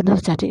nanti benar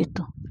jadi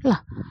itu.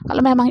 Lah,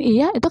 kalau memang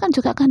iya, itu kan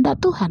juga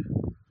kehendak Tuhan.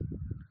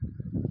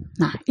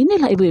 Nah,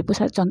 inilah ibu-ibu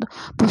saya contoh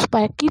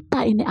supaya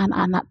kita ini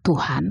anak-anak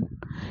Tuhan,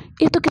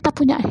 itu kita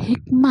punya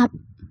hikmat.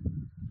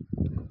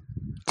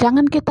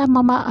 Jangan kita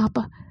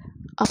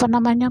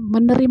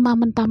menerima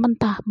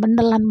mentah-mentah,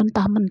 menelan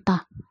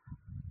mentah-mentah.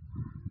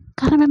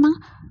 Karena memang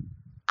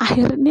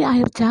akhir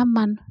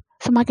zaman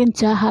semakin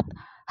jahat.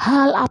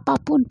 Hal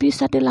apapun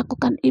bisa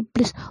dilakukan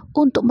iblis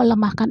untuk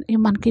melemahkan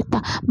iman kita,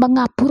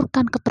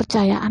 mengaburkan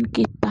kepercayaan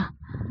kita,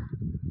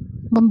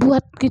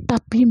 membuat kita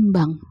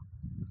bimbang.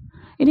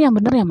 Ini yang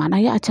benar yang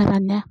mana ya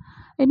ajarannya?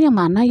 Ini yang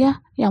mana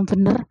ya yang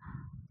benar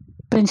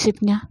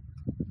prinsipnya?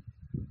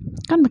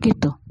 Kan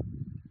begitu.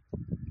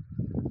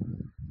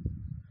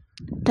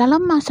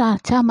 Dalam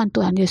masa zaman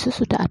Tuhan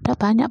Yesus sudah ada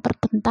banyak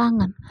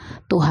pertentangan.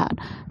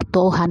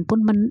 Tuhan pun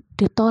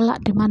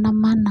ditolak di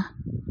mana-mana.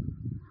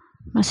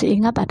 Masih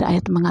ingat ada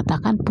ayat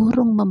mengatakan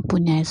burung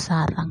mempunyai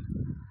sarang,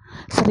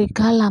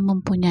 serigala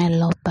mempunyai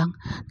lubang,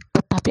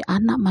 tetapi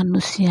anak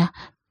manusia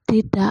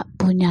tidak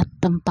punya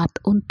tempat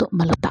untuk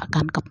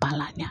meletakkan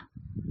kepalanya.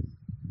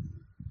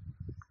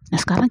 Nah,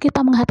 sekarang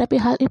kita menghadapi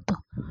hal itu.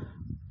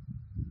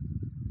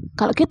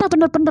 Kalau kita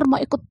benar-benar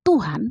mau ikut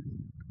Tuhan,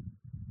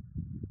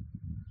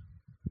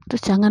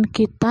 terus jangan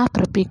kita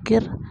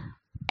berpikir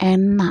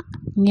enak,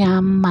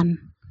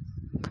 nyaman,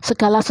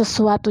 segala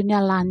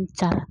sesuatunya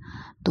lancar.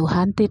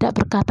 Tuhan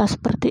tidak berkata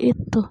seperti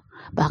itu.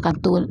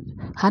 Bahkan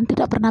Tuhan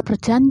tidak pernah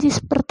berjanji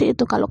seperti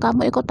itu. Kalau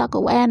kamu ikut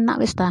aku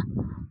enak wis ta.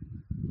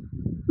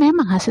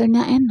 Memang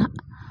hasilnya enak,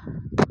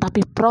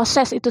 tetapi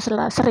proses itu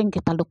sering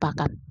kita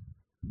lupakan.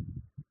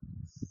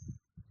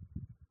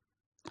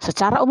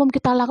 Secara umum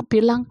kita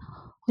bilang,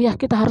 ya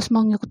kita harus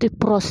mengikuti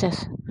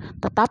proses.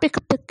 Tetapi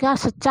ketika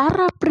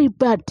secara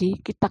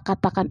pribadi kita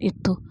katakan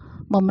itu,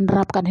 mau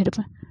menerapkan hidup,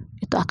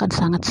 itu akan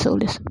sangat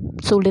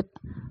sulit,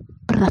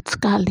 berat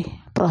sekali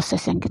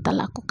proses yang kita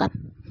lakukan.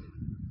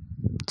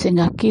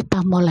 Sehingga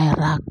kita mulai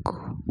ragu.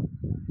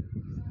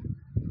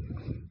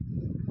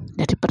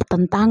 Jadi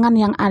pertentangan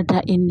yang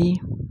ada ini,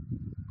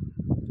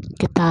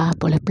 kita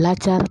boleh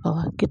belajar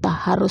bahwa kita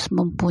harus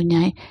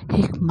mempunyai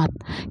hikmat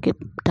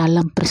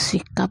dalam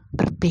bersikap,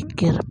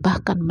 berpikir,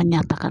 bahkan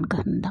menyatakan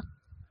kehendak.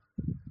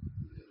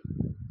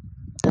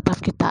 Tetap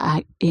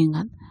kita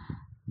ingat,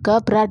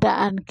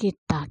 keberadaan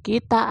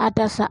kita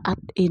ada saat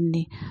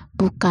ini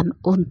bukan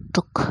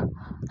untuk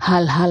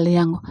hal-hal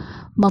yang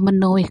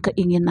memenuhi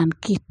keinginan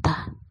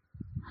kita,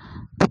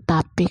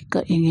 tetapi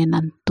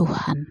keinginan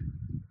Tuhan.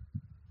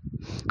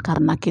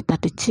 Karena kita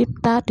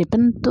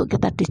dibentuk,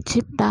 kita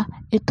dicipta,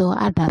 itu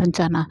ada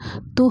rencana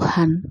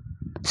Tuhan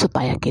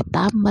supaya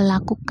kita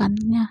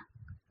melakukannya.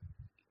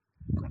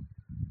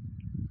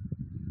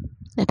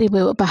 Jadi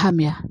Bapak paham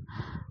ya,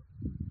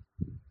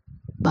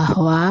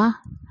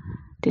 bahwa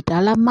di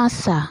dalam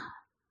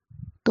masa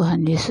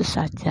Tuhan Yesus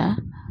saja,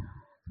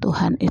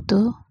 Tuhan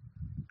itu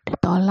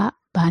ditolak,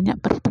 banyak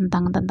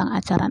pertentangan tentang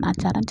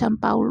ajaran-ajaran zaman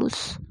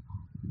Paulus.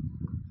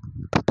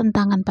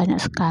 Pertentangan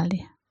banyak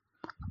sekali.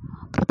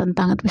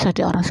 Pertentangan bisa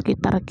di orang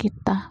sekitar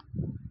kita.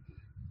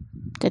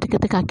 Jadi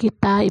ketika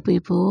kita,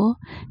 ibu-ibu,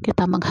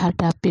 kita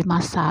menghadapi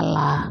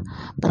masalah,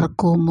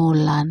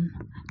 pergumulan,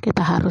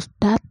 kita harus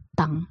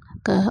datang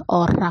ke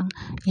orang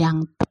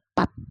yang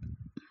tepat.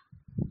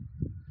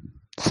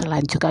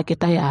 Selain juga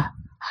kita ya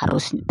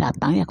harus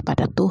datang ya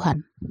kepada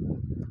Tuhan,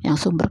 yang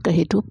sumber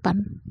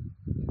kehidupan,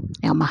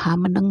 yang maha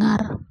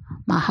mendengar,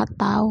 maha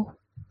tahu.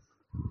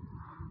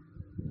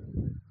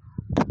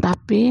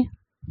 Tetapi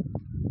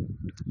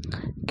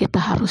kita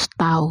harus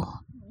tahu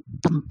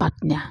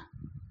tempatnya.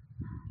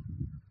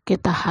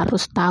 Kita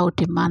harus tahu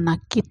di mana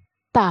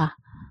kita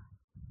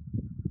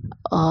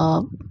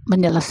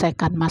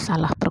menyelesaikan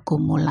masalah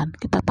pergumulan.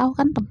 Kita tahu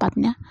kan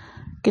tempatnya.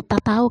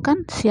 Kita tahu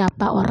kan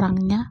siapa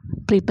orangnya,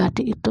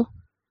 pribadi itu.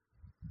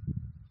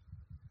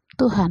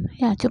 Tuhan,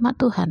 ya cuma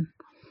Tuhan.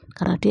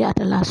 Karena Dia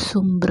adalah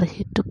sumber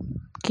hidup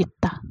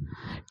kita.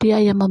 Dia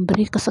yang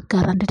memberi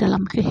kesegaran di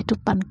dalam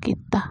kehidupan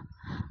kita.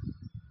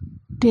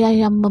 Dia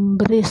yang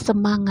memberi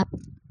semangat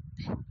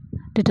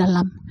di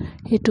dalam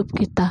hidup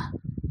kita.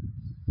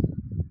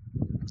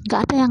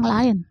 Gak ada yang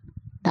lain,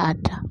 gak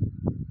ada.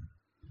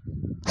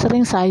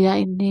 Sering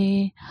saya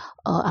ini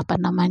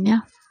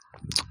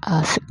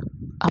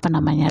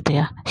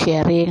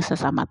sharing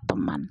sesama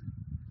teman,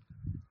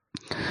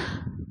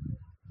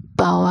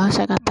 bahwa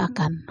saya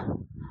katakan,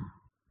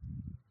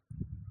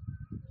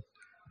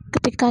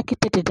 ketika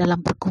kita di dalam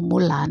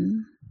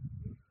pergumulan,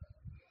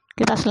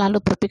 kita selalu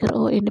berpikir,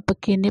 oh ini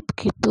begini,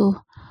 begitu,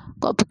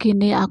 kok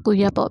begini aku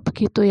ya, kok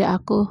begitu ya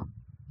aku.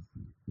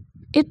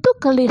 Itu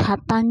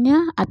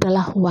kelihatannya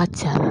adalah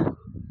wajar.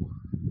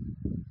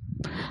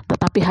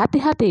 Tetapi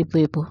hati-hati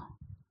ibu-ibu.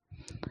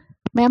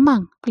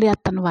 Memang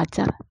kelihatan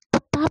wajar,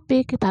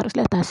 tetapi kita harus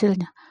lihat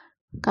hasilnya.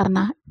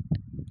 Karena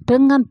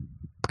dengan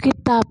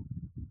kita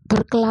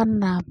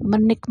berkelana,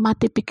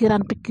 menikmati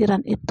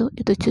pikiran-pikiran itu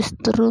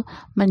justru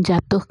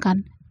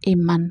menjatuhkan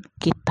iman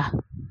kita.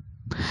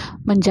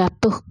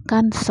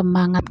 Menjatuhkan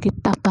semangat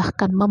kita,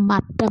 bahkan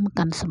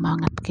memadamkan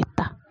semangat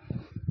kita.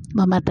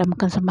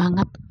 Memadamkan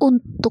semangat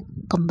untuk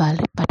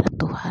kembali pada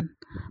Tuhan,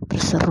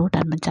 berseru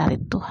dan mencari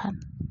Tuhan.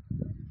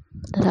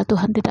 Dan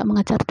Tuhan tidak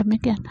mengajar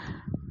demikian.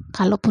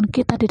 Kalaupun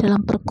kita di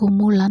dalam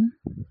pergumulan,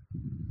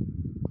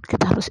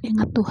 kita harus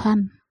ingat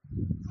Tuhan.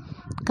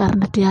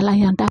 Karena Dialah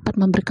yang dapat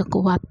memberi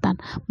kekuatan,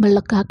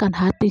 melegakan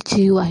hati,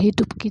 jiwa,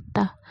 hidup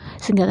kita,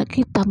 sehingga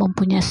kita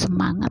mempunyai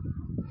semangat.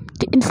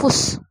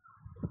 Diinfus.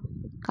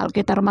 Kalau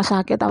kita rumah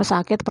sakit,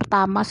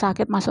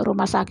 masuk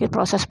rumah sakit,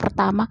 proses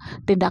pertama,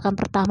 tindakan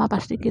pertama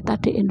pasti kita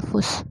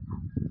diinfus.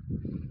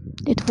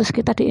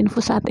 Kita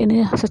diinfus saat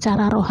ini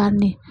secara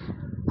rohani.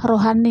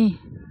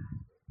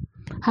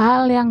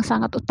 Hal yang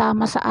sangat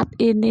utama saat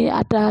ini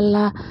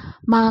adalah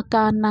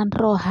makanan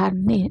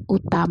rohani,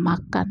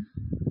 utamakan.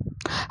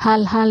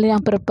 Hal-hal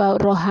yang berbau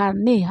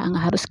rohani yang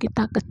harus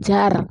kita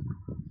kejar,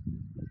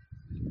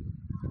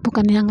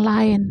 bukan yang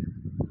lain.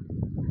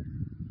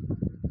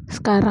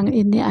 Sekarang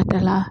ini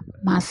adalah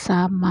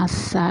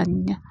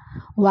masa-masanya,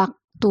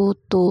 waktu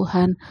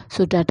Tuhan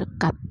sudah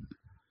dekat.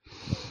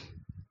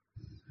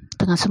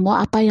 Dengan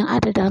semua apa yang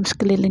ada dalam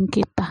sekeliling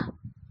kita,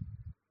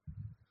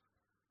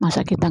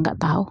 masa kita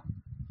nggak tahu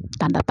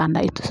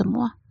tanda-tanda itu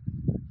semua?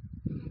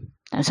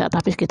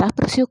 Tapi kita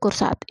bersyukur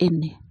saat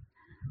ini,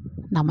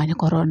 namanya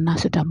corona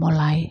sudah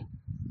mulai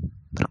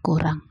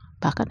berkurang,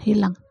 bahkan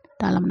hilang.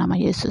 Dalam nama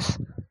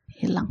Yesus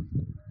hilang.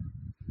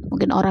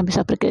 Mungkin orang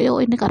bisa berpikir,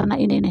 oh ini karena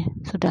ini nih,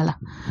 sudahlah.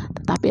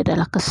 Tetapi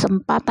adalah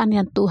kesempatan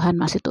yang Tuhan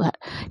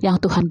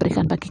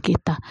berikan bagi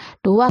kita.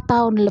 2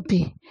 tahun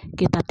lebih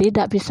kita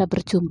tidak bisa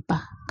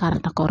berjumpa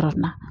karena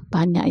corona.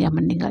 Banyak yang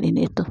meninggal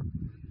ini itu.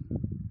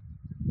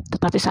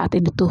 Tetapi saat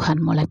ini Tuhan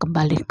mulai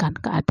kembalikan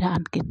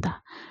keadaan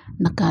kita,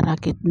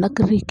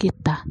 negeri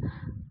kita.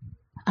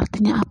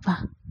 Artinya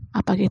apa?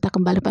 Apa kita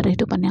kembali pada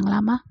kehidupan yang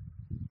lama?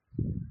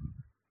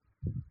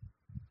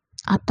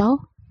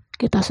 Atau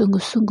kita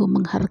sungguh-sungguh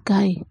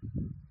menghargai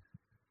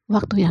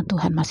waktu yang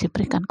Tuhan masih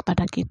berikan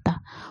kepada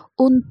kita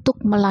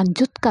untuk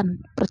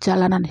melanjutkan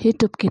perjalanan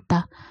hidup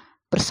kita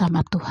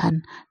bersama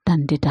Tuhan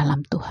dan di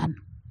dalam Tuhan.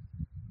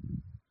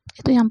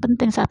 Itu yang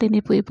penting saat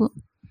ini ibu-ibu.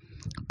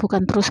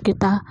 Bukan terus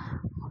kita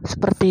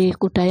seperti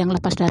kuda yang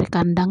lepas dari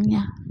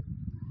kandangnya,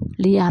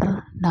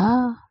 liar.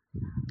 Nah,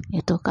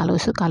 itu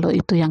kalau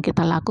itu yang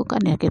kita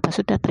lakukan, ya kita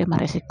sudah terima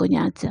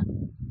resikonya aja.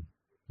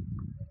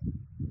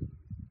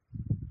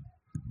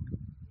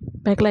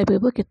 Baiklah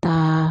ibu-ibu, kita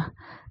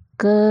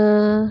ke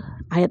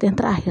ayat yang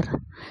terakhir.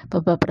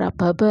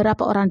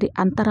 Beberapa orang di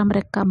antara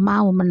mereka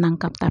mau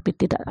menangkap, tapi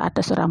tidak ada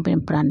seorang pun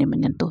yang berani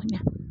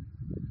menyentuhnya.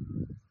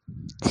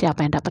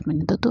 Siapa yang dapat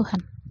menyentuh Tuhan?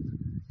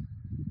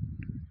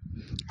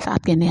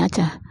 Saat ini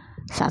aja,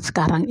 saat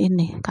sekarang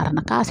ini,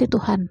 karena kasih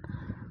Tuhan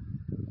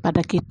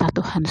pada kita,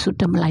 Tuhan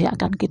sudah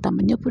melayakkan kita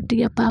menyebut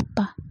Dia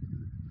Bapa.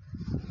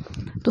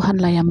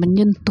 Tuhanlah yang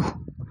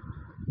menyentuh.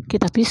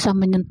 Kita bisa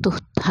menyentuh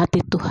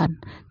hati Tuhan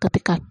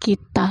ketika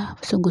kita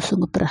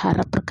sungguh-sungguh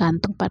berharap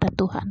bergantung pada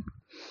Tuhan.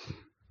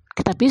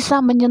 Kita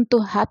bisa menyentuh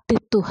hati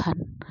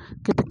Tuhan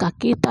ketika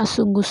kita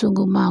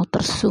sungguh-sungguh mau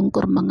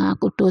tersungkur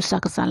mengaku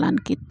dosa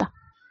kesalahan kita.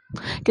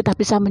 Kita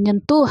bisa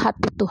menyentuh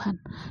hati Tuhan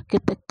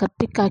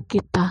ketika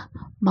kita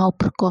mau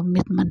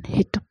berkomitmen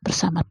hidup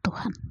bersama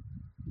Tuhan.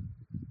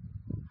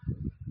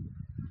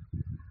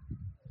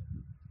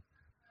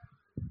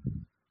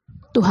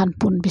 Tuhan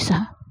pun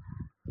bisa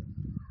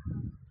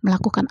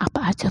melakukan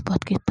apa aja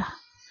buat kita.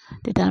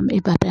 Di dalam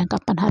ibadah yang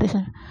kapan hari,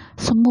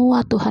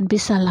 semua Tuhan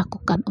bisa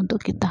lakukan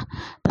untuk kita.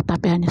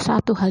 Tetapi hanya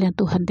satu hal yang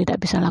Tuhan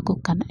tidak bisa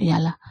lakukan,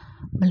 ialah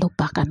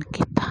melupakan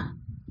kita.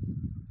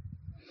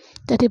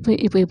 Jadi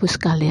ibu-ibu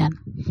sekalian,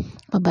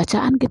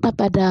 pembacaan kita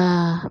pada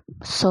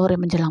sore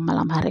menjelang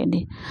malam hari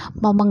ini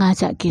mau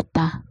mengajak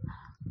kita,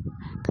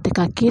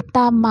 ketika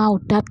kita mau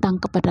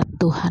datang kepada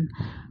Tuhan,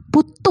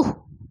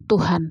 butuh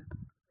Tuhan.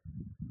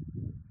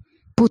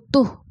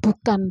 Butuh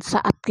bukan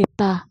saat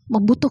kita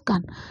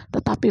membutuhkan,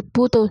 tetapi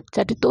butuh.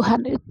 Jadi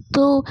Tuhan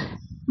itu,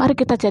 mari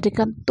kita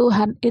jadikan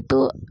Tuhan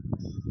itu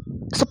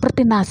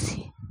seperti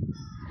nasi.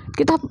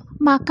 Kita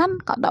makan,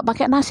 kalau tidak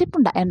pakai nasi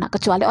pun tidak enak,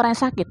 kecuali orang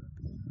yang sakit.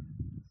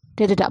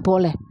 Dia tidak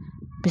boleh,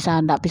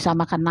 tidak bisa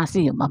makan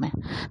nasi umpamanya.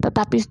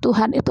 Tetapi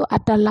Tuhan itu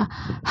adalah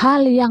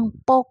hal yang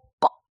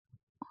pokok,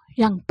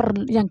 yang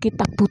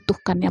kita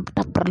butuhkan, yang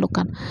kita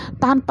perlukan.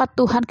 Tanpa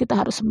Tuhan kita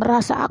harus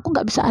merasa aku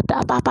nggak bisa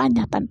ada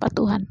apa-apanya tanpa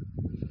Tuhan.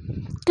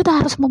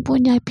 Kita harus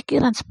mempunyai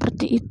pikiran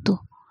seperti itu.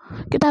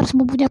 Kita harus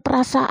mempunyai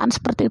perasaan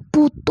seperti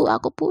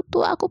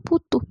aku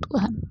butuh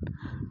Tuhan.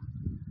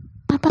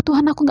 Tanpa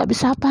Tuhan aku nggak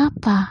bisa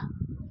apa-apa.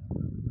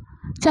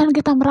 Jangan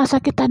kita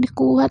merasa kita ini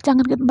kuat,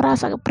 jangan kita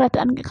merasa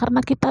keberadaan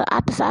karena kita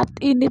ada saat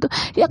ini tuh,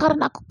 ya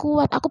karena aku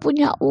kuat, aku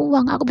punya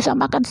uang, aku bisa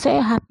makan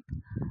sehat.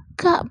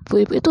 Enggak,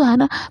 Bu, itu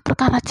hanya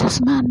perkara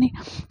jasmani.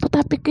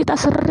 Tetapi kita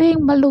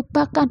sering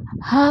melupakan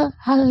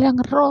hal-hal yang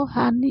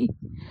rohani,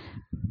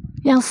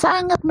 yang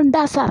sangat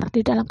mendasar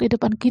di dalam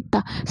kehidupan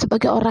kita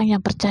sebagai orang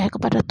yang percaya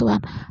kepada Tuhan.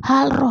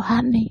 Hal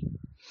rohani.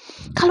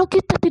 Kalau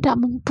kita tidak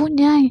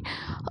mempunyai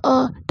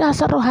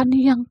dasar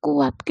rohani yang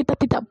kuat, kita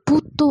tidak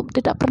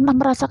pernah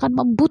merasakan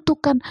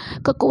membutuhkan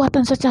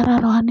kekuatan secara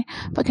rohani,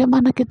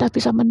 bagaimana kita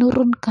bisa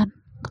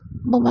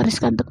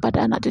mewariskan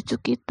kepada anak cucu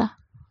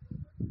kita?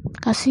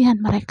 Kasihan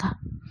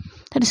mereka.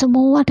 Jadi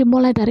semua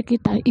dimulai dari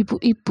kita,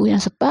 ibu-ibu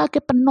yang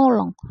sebagai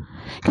penolong.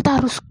 Kita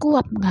harus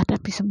kuat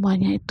menghadapi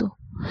semuanya itu.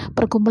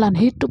 Pergumulan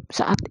hidup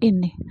saat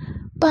ini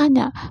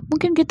banyak.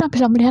 Mungkin kita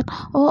bisa melihat,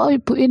 oh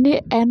ibu ini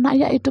enak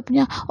ya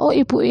hidupnya, oh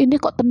ibu ini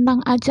kok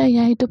tenang aja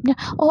ya hidupnya,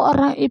 oh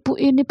orang ibu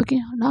ini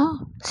begini.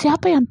 Nah,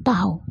 siapa yang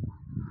tahu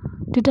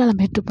di dalam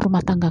hidup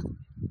rumah tangga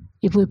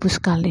ibu-ibu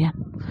sekalian?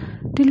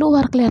 Di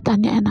luar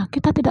kelihatannya enak,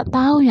 kita tidak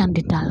tahu yang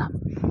di dalam.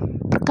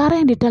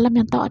 Perkara yang di dalam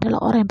yang tahu adalah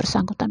orang yang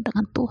bersangkutan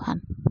dengan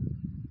Tuhan.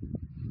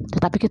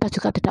 Tetapi kita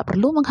juga tidak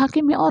perlu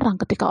menghakimi orang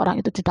ketika orang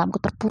itu di dalam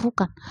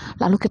keterpurukan.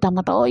 Lalu kita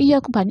mengatakan, oh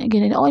iya aku banyak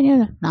gini, oh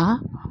iya. Nah,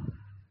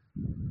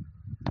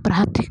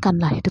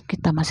 perhatikanlah hidup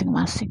kita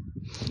masing-masing.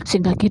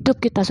 Sehingga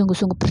hidup kita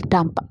sungguh-sungguh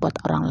berdampak buat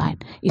orang lain.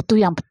 Itu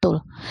yang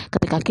betul.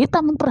 Ketika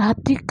kita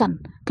memperhatikan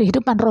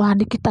kehidupan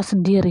rohani kita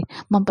sendiri,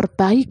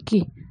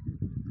 memperbaiki,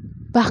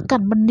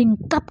 bahkan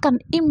meningkatkan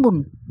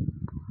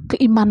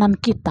keimanan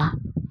kita,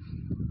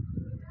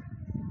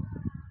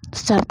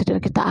 secara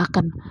tidak kita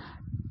akan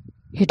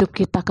hidup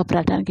kita,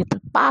 keberadaan kita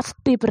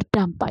pasti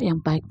berdampak yang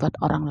baik buat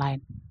orang lain.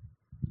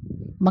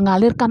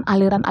 Mengalirkan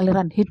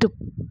aliran-aliran hidup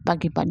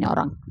bagi banyak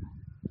orang.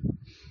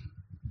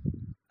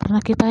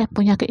 Pernah kita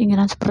punya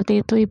keinginan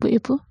seperti itu,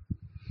 ibu-ibu?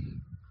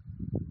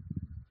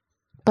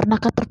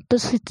 Pernahkah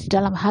terbesit di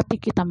dalam hati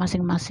kita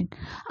masing-masing,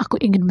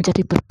 aku ingin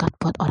menjadi berkat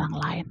buat orang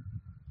lain?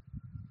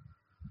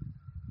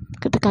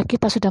 Ketika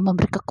kita sudah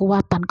memberi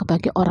kekuatan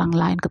bagi orang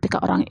lain,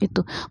 ketika orang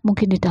itu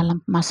mungkin di dalam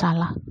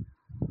masalah,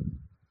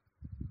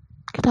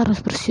 kita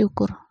harus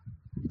bersyukur.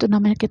 Itu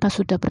namanya kita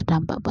sudah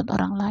berdampak buat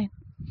orang lain.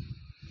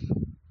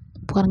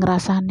 Bukan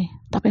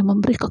ngerasani, tapi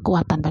memberi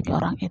kekuatan bagi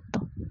orang itu.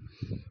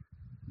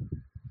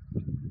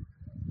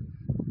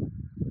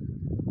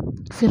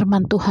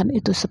 Firman Tuhan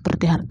itu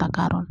seperti harta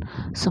karun.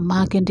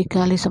 Semakin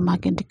digali,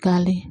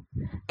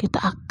 kita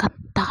akan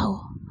tahu,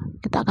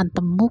 kita akan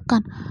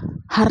temukan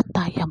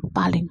harta yang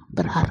paling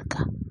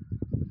berharga.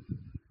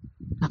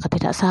 Maka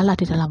tidak salah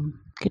di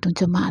dalam Kidung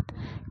Jemaat,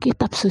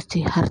 kitab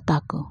suci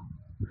hartaku,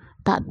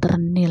 tak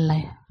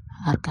ternilai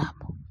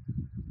hargamu.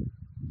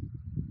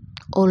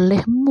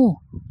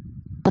 Olehmu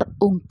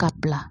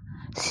terungkaplah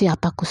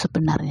siapaku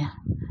sebenarnya,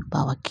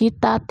 bahwa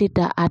kita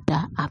tidak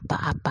ada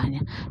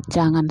apa-apanya.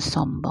 Jangan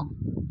sombong,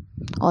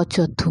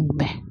 ojo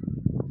dumeh.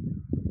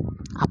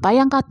 Apa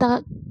yang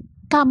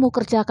kamu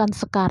kerjakan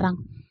sekarang,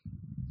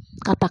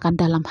 katakan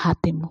dalam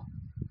hatimu,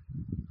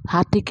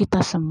 hati kita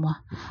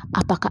semua,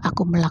 apakah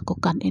aku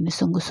melakukan ini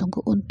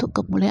sungguh-sungguh untuk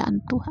kemuliaan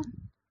Tuhan?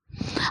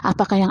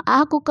 Apakah yang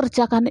aku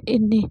kerjakan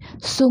ini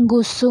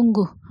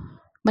sungguh-sungguh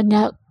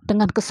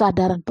dengan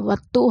kesadaran bahwa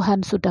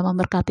Tuhan sudah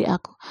memberkati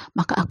aku,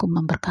 maka aku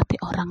memberkati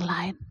orang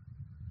lain.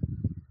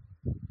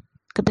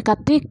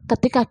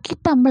 Ketika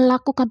kita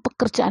melakukan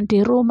pekerjaan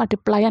di rumah, di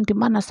pelayan, di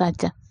mana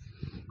saja,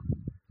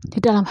 di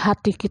dalam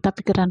hati kita,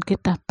 pikiran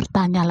kita,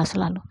 bertanyalah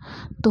selalu,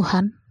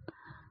 Tuhan,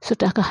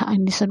 sudahkah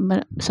ini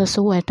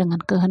sesuai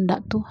dengan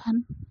kehendak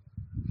Tuhan?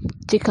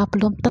 Jika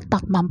belum,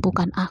 tetap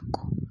mampukan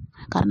aku,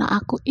 karena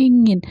aku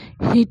ingin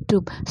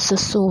hidup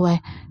sesuai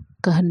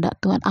kehendak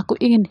Tuhan. Aku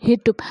ingin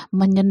hidup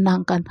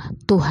menyenangkan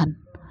Tuhan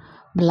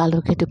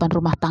melalui kehidupan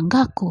rumah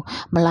tanggaku,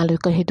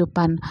 melalui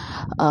kehidupan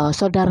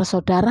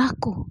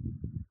saudara-saudaraku,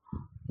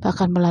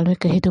 bahkan melalui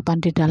kehidupan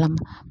di dalam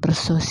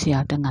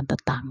bersosial dengan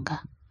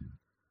tetangga.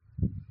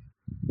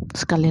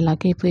 Sekali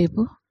lagi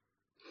Ibu-ibu,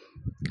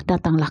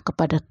 datanglah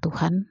kepada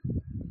Tuhan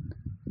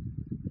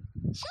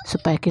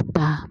supaya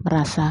kita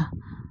merasa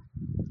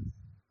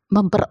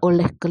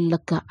memperoleh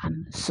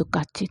kelegaan,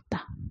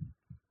 sukacita,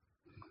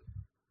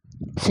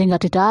 sehingga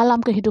di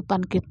dalam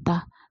kehidupan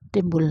kita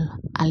timbul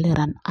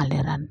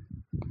aliran-aliran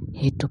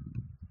hidup.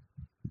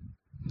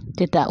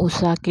 Tidak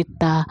usah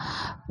kita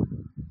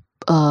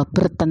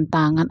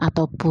bertentangan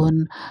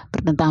ataupun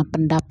bertentangan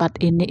pendapat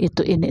ini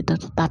itu,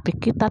 tetapi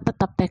kita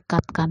tetap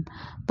tekadkan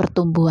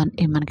pertumbuhan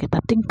iman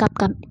kita,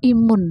 tingkatkan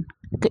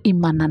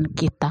keimanan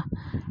kita.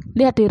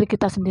 Lihat diri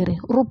kita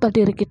sendiri, rubah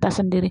diri kita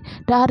sendiri,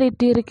 dari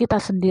diri kita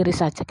sendiri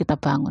saja kita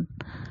bangun.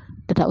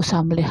 Tidak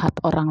usah melihat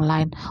orang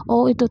lain,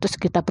 oh itu terus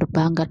kita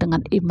berbangga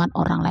dengan iman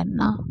orang lain.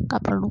 Nah,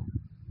 gak perlu.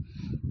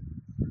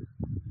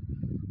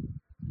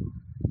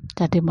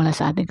 Jadi mulai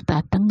saat ini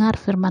kita dengar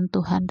firman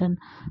Tuhan,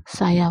 dan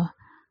saya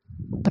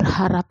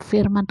berharap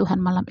firman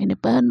Tuhan malam ini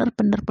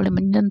benar-benar boleh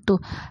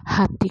menyentuh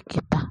hati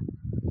kita.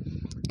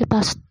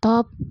 Kita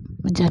stop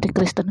menjadi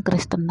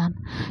Kristen-Kristenan.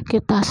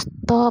 Kita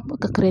stop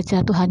ke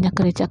gereja itu hanya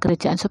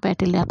gereja-gerejaan supaya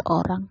dilihat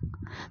orang.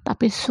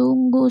 Tapi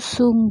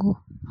sungguh-sungguh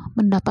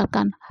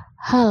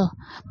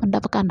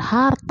mendapatkan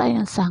harta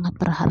yang sangat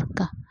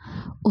berharga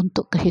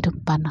untuk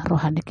kehidupan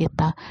rohani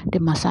kita di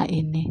masa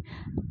ini,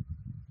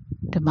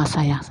 di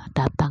masa yang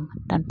datang,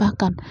 dan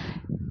bahkan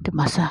di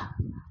masa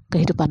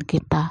kehidupan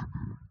kita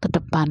ke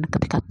depan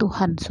ketika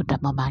Tuhan sudah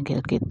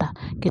memanggil kita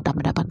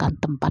mendapatkan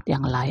tempat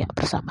yang layak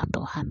bersama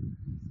Tuhan.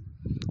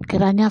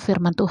 Kiranya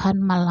firman Tuhan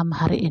malam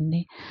hari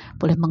ini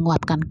boleh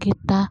menguatkan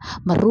kita,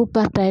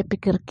 merubah daya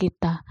pikir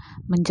kita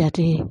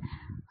menjadi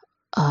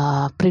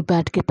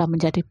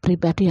menjadi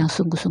pribadi yang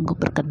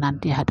sungguh-sungguh berkenan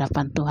di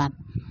hadapan Tuhan.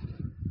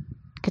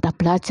 Kita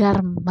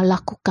belajar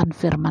melakukan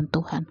firman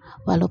Tuhan,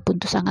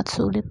 walaupun itu sangat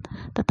sulit,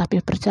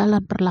 tetapi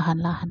berjalan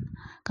perlahan-lahan,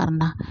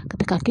 karena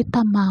ketika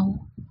kita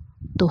mau,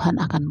 Tuhan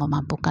akan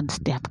memampukan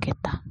setiap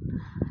kita.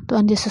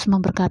 Tuhan Yesus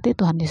memberkati,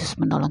 Tuhan Yesus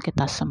menolong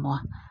kita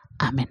semua.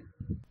 Amin.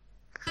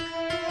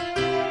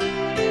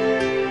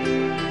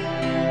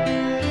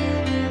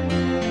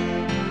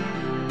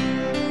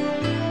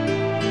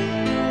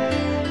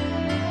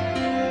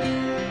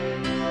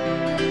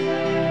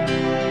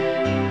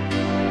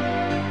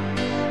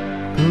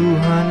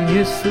 Tuhan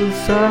Yesus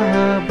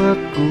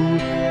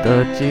sahabatku,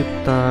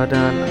 tercipta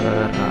dan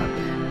erat,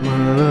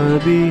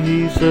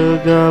 melebihi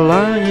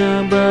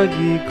segalanya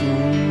bagiku.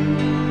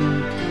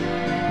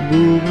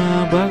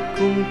 Bunga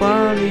bakung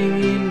paling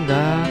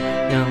indah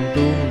yang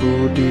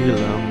tumbuh di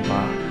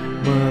lembah,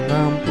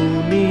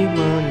 mengampuni,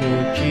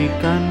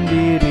 menyucikan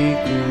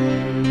diriku.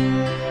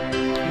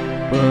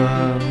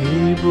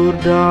 Penghibur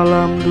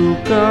dalam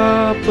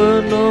duka,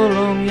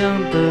 penolong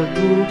yang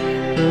teguh,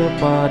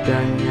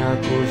 kepadanya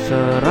ku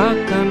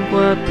serahkan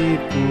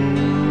kuatiku.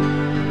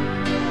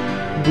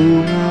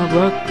 Bunga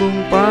bakung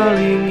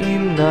paling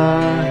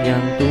indah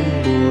yang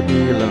tumbuh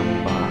di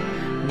lembah,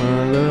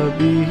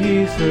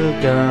 melebihi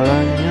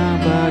segalanya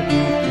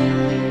bagiku.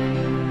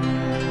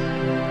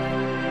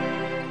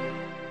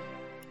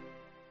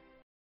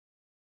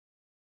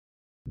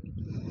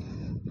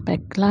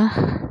 Baiklah,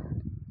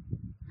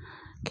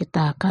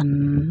 kita akan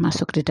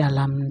masuk di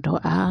dalam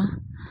doa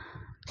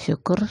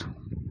syukur.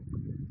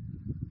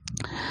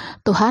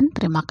 Tuhan,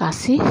 terima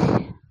kasih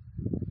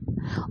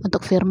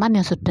untuk firman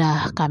yang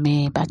sudah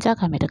kami baca,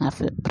 kami dengar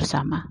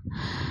bersama.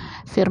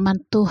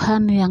 Firman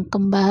Tuhan yang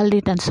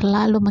kembali dan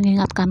selalu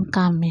mengingatkan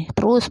kami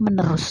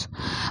terus-menerus,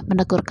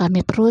 menegur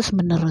kami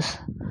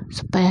terus-menerus,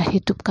 supaya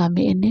hidup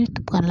kami ini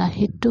bukanlah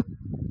hidup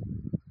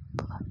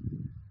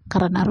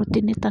karena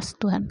rutinitas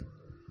Tuhan,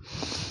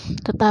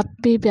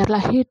 tetapi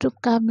biarlah hidup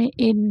kami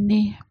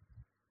ini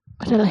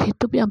adalah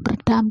hidup yang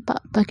berdampak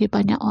bagi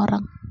banyak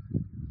orang.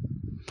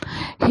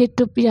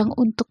 hidup yang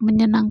untuk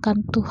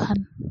menyenangkan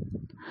Tuhan.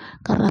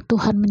 Karena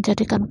Tuhan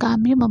menjadikan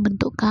kami,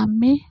 membentuk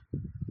kami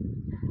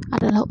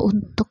adalah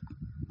untuk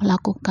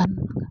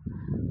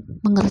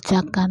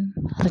mengerjakan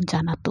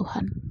rencana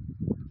Tuhan.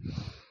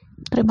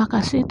 Terima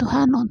kasih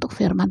Tuhan untuk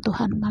firman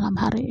Tuhan malam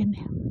hari ini.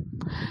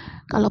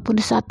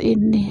 Kalaupun di saat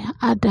ini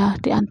ada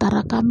di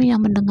antara kami yang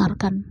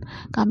mendengarkan,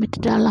 kami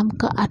di dalam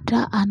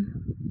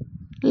keadaan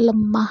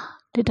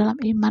lemah di dalam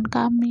iman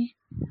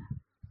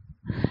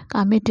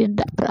kami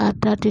tidak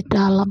berada di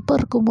dalam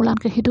pergumulan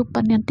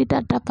kehidupan yang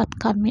tidak dapat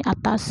kami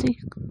atasi,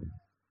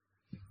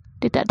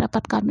 tidak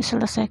dapat kami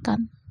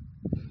selesaikan.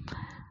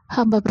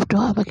 Hamba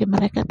berdoa bagi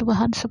mereka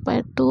Tuhan,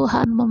 supaya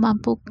Tuhan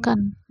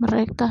memampukan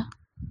mereka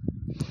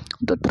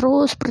untuk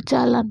terus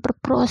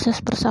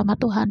berproses bersama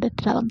Tuhan dan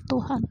di dalam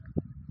Tuhan.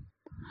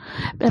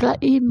 Biarlah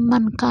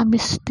iman kami,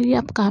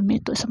 setiap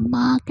kami itu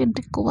semakin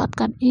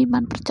dikuatkan,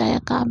 iman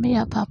percaya kami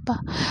ya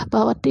Bapa,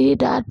 bahwa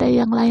tidak ada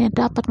yang lain yang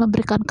dapat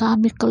memberikan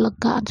kami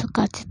kelegaan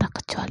sukacita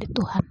kecuali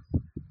Tuhan.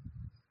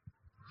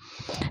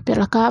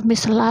 Biarlah kami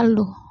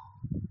selalu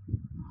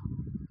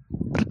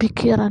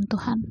berpikiran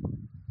Tuhan,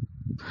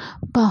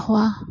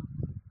 bahwa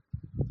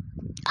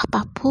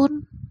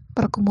apapun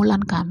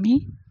pergumulan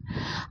kami,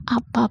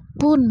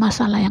 apapun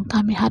masalah yang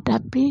kami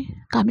hadapi,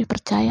 kami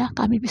percaya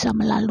kami bisa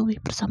melalui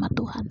bersama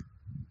Tuhan.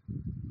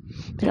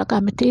 Bila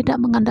kami tidak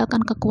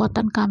mengandalkan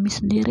kekuatan kami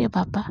sendiri ya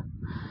Bapa,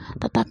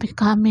 tetapi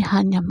kami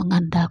hanya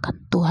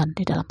mengandalkan Tuhan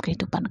di dalam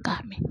kehidupan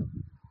kami.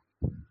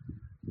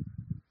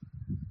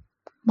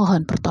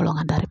 Mohon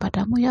pertolongan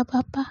daripada-Mu ya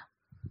Bapa.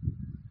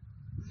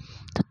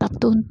 Tetap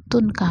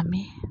tuntun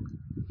kami,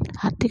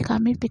 hati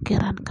kami,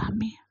 pikiran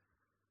kami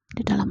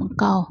di dalam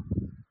Engkau.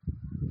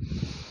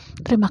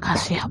 Terima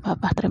kasih ya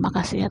Bapak, terima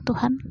kasih ya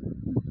Tuhan.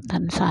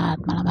 Dan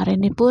saat malam hari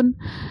ini pun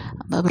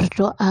Hamba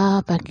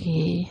berdoa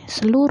bagi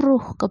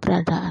seluruh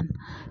keberadaan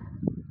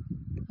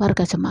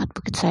warga Jemaat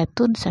Bukit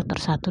Zaitun sektor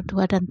 1,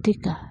 2, dan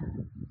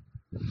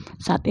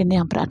 3. Saat ini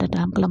yang berada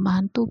dalam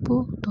kelemahan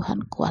tubuh,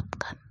 Tuhan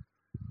kuatkan.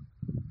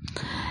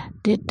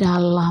 Di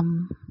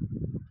dalam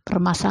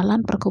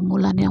permasalahan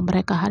pergumulan yang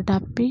mereka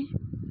hadapi,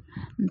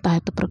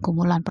 entah itu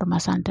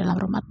permasalahan dalam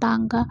rumah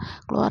tangga,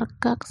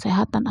 keluarga,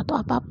 kesehatan,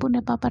 atau apapun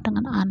ya Bapak,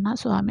 dengan anak,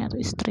 suami, atau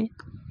istri,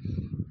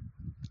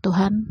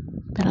 Tuhan,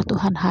 biarlah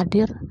Tuhan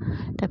hadir,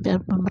 dan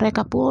biar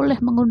mereka boleh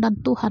mengundang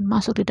Tuhan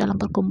masuk di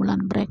dalam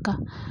pergumulan mereka.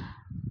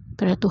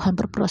 Biarlah Tuhan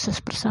berproses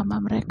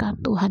bersama mereka,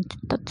 Tuhan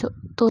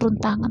turun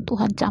tangan,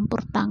 Tuhan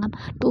campur tangan,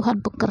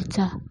 Tuhan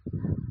bekerja.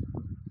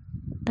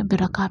 Dan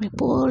biarlah kami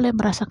boleh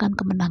merasakan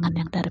kemenangan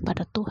yang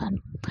daripada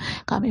Tuhan.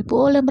 Kami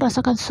boleh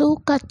merasakan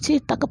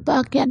sukacita,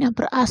 kebahagiaan yang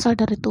berasal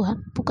dari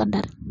Tuhan, bukan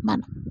dari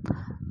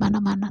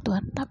mana-mana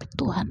Tuhan, tapi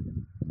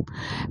Tuhan.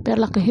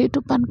 Biarlah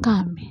kehidupan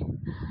kami,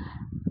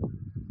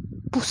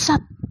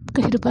 pusat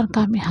kehidupan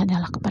kami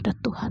hanyalah kepada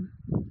Tuhan.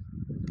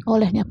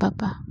 Olehnya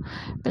Bapa,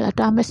 biarlah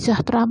damai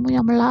sejahtera-Mu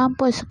yang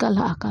melampaui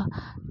segala akal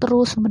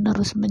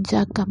terus-menerus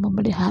menjaga,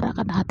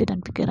 memeliharakan hati dan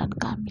pikiran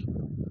kami,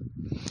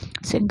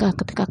 sehingga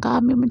ketika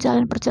kami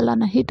menjalani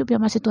perjalanan hidup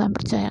yang masih Tuhan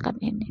percayakan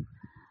ini,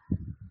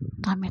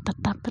 kami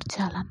tetap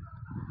berjalan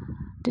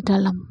di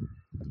dalam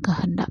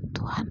kehendak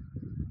Tuhan.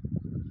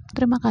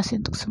 Terima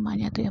kasih untuk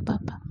semuanya itu ya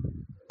Bapak.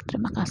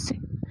 Terima kasih.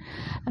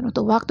 Dan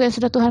untuk waktu yang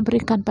sudah Tuhan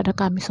berikan pada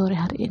kami sore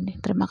hari ini,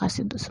 terima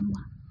kasih untuk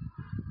semua.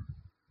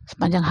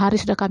 Sepanjang hari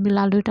sudah kami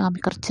lalui dan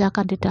kami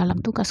kerjakan di dalam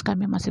tugas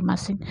kami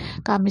masing-masing.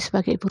 Kami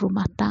sebagai ibu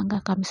rumah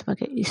tangga, kami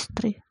sebagai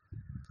istri,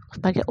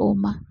 sebagai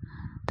oma.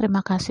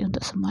 Terima kasih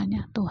untuk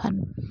semuanya. Tuhan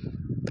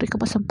beri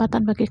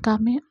kesempatan bagi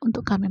kami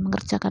untuk kami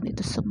mengerjakan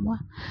itu semua.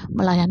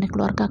 Melayani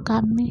keluarga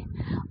kami,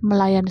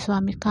 melayani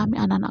suami kami,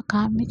 anak-anak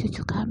kami,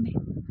 cucu kami.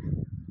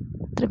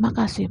 Terima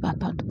kasih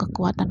Bapak untuk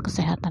kekuatan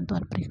kesehatan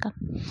Tuhan berikan.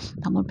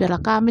 Namun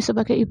biarlah kami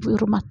sebagai ibu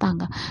rumah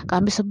tangga,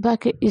 kami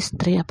sebagai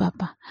istri ya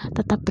Bapak,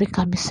 tetap beri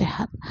kami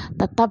sehat,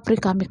 tetap beri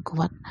kami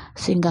kuat,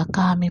 sehingga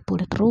kami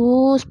boleh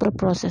terus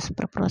berproses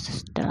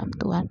dalam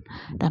Tuhan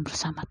dan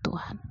bersama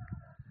Tuhan.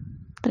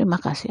 Terima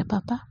kasih ya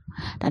Bapak.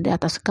 Dan di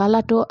atas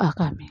segala doa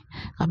kami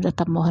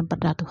tetap mohon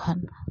pada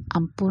Tuhan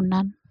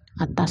ampunan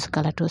atas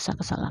segala dosa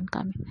kesalahan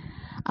kami.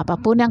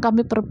 Apapun yang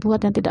kami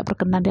perbuat yang tidak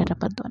berkenan di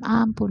hadapan Tuhan,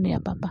 ampuni ya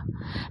Bapa.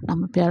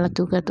 Namun biarlah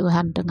juga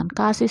Tuhan dengan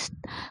kasih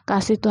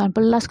Tuhan,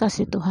 belas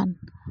kasih Tuhan,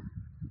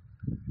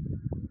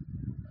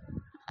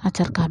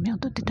 ajar kami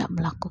untuk tidak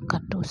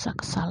melakukan dosa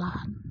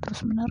kesalahan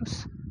terus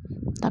menerus.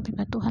 Tapi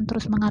Tuhan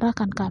terus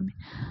mengarahkan kami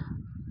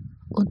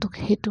untuk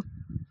hidup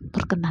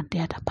berkenan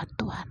di hadapan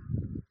Tuhan.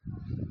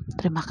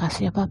 Terima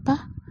kasih ya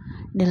Bapa.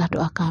 Inilah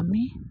doa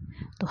kami.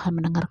 Tuhan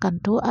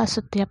mendengarkan doa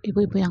setiap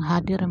ibu-ibu yang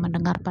hadir yang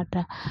mendengar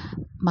pada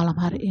malam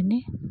hari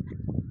ini.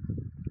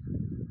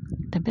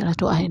 Dan biarlah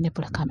doa ini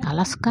boleh kami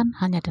alaskan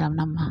hanya dalam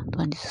nama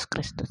Tuhan Yesus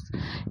Kristus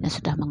yang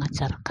sudah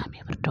mengajar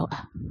kami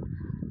berdoa.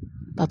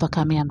 Bapa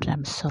kami yang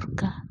dalam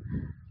surga,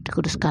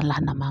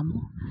 dikuduskanlah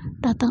namamu,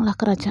 datanglah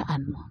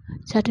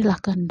kerajaanmu,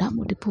 jadilah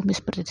kehendak-mu di bumi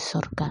seperti di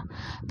surga.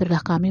 Berilah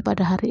kami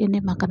pada hari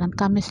ini makanan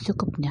kami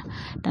secukupnya,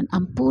 dan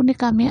ampuni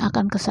kami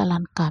akan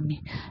kesalahan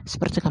kami,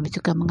 seperti kami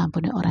juga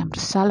mengampuni orang yang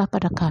bersalah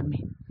pada kami.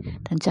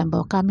 Dan jangan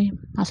bawa kami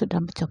masuk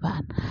dalam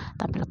pencobaan,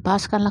 tapi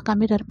lepaskanlah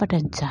kami daripada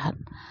yang jahat,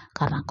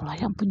 karena Engkau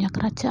yang punya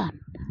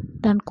kerajaan,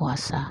 dan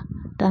kuasa,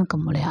 dan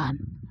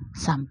kemuliaan,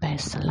 sampai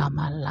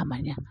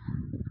selama-lamanya.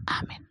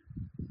 Amin.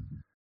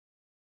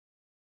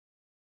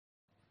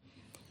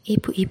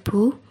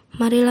 Ibu-ibu,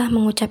 marilah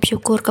mengucap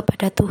syukur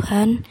kepada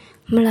Tuhan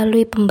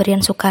melalui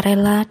pemberian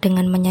sukarela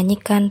dengan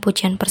menyanyikan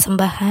pujian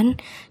persembahan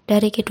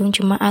dari Kidung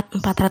Jemaat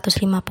 450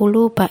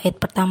 bait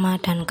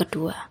pertama dan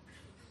kedua.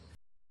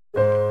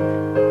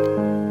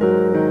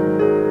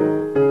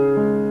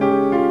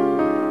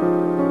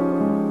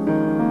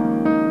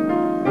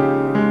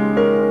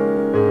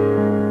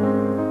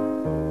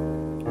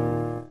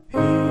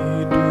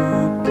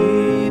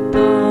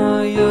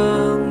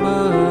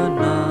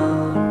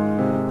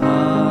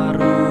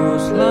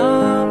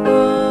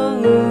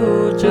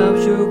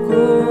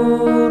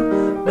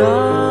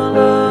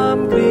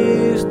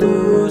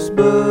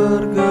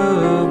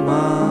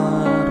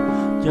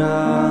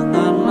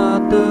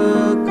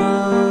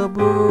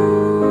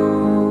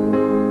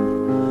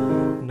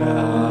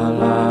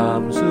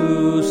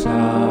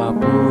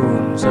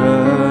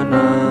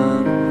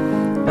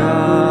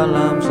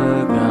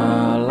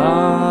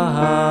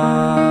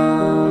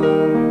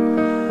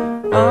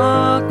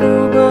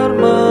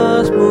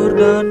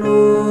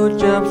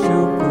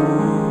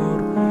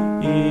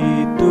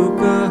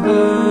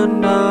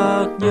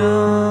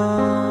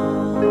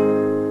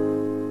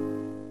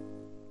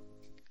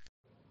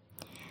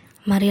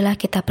 Marilah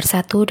kita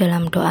bersatu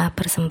dalam doa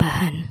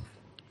persembahan.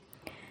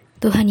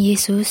 Tuhan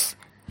Yesus,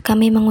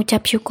 kami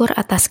mengucap syukur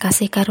atas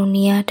kasih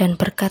karunia dan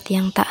berkat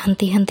yang tak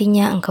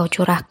henti-hentinya Engkau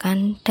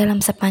curahkan dalam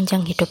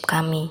sepanjang hidup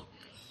kami.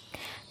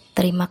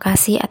 Terima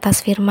kasih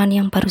atas firman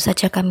yang baru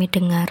saja kami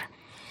dengar.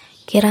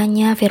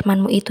 Kiranya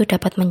firman-Mu itu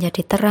dapat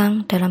menjadi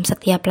terang dalam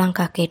setiap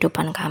langkah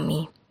kehidupan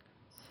kami.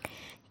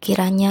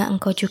 Kiranya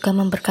Engkau juga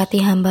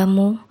memberkati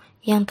hamba-Mu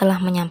yang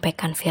telah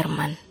menyampaikan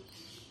firman.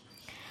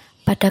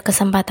 Pada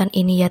kesempatan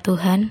ini ya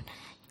Tuhan,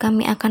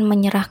 kami akan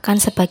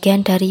menyerahkan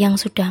sebagian dari yang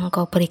sudah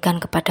Engkau berikan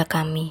kepada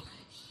kami.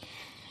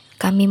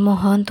 Kami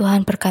mohon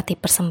Tuhan berkati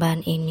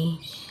persembahan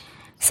ini.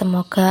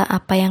 Semoga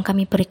apa yang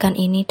kami berikan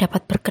ini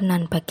dapat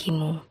berkenan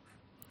bagi-Mu.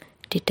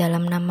 Di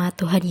dalam nama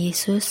Tuhan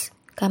Yesus,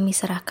 kami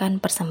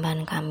serahkan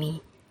persembahan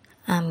kami.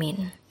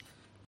 Amin.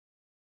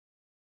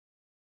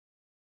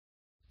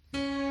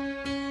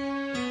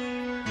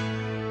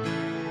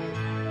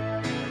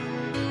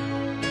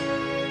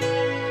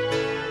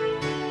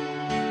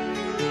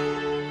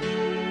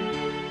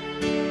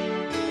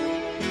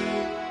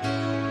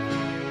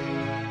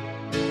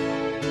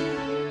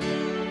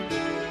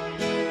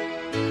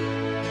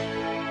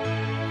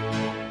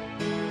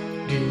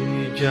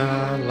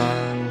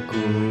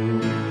 Jalanku,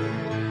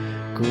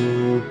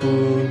 ku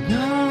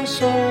punya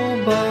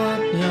sobat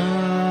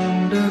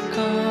yang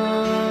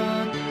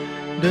dekat,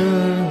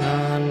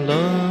 dengan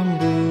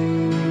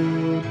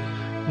lembut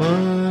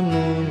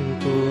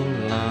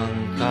menuntun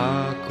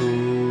langkahku.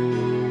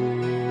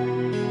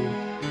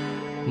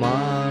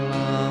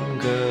 Malam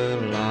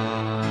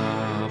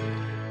gelap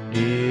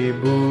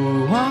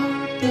dibuatnya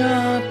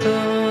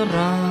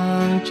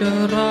terang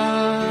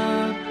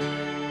cerah,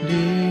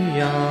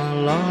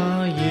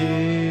 Dialah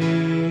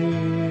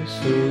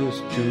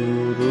Yesus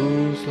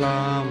juru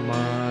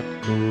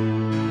selamatku.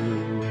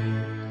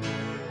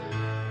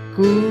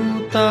 Ku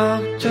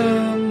tak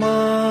cemas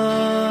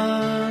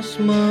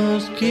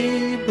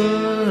meski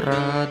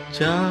berat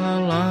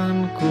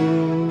jalanku,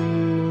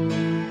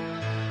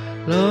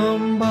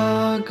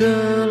 lembah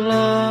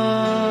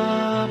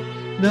gelap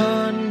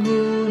dan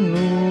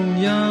gunung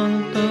yang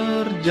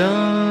terjal,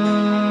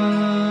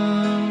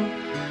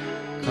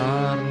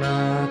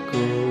 karena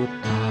ku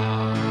tahu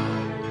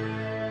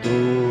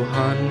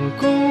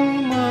Tuhanku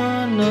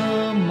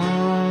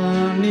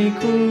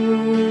menemaniku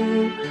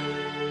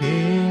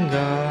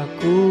hingga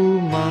ku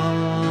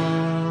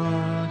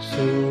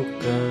masuk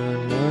ke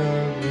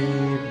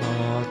negeri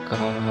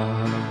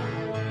bakar.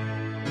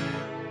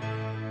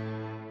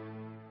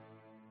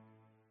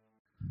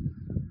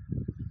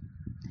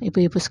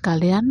 Ibu-ibu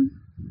sekalian,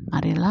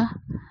 marilah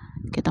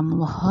kita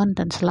memohon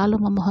dan selalu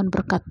memohon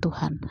berkat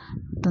Tuhan,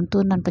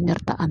 tuntunan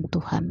penyertaan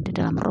Tuhan di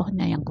dalam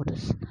roh-Nya yang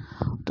kudus,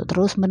 untuk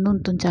terus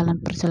menuntun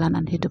jalan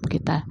perjalanan hidup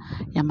kita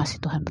yang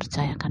masih Tuhan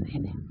percayakan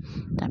ini.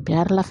 Dan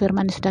biarlah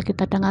firman yang sudah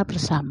kita dengar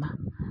bersama,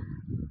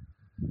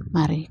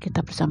 mari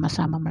kita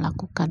bersama-sama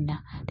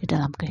melakukannya di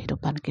dalam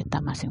kehidupan kita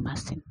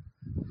masing-masing.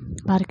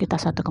 Mari kita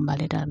satu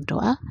kembali dalam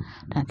doa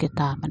dan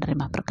kita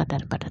menerima berkat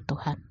daripada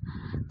Tuhan.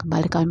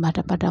 Kembali kami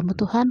menghadap padamu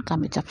Tuhan,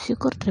 kami ucap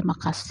syukur, terima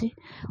kasih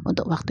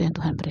untuk waktu yang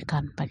Tuhan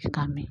berikan bagi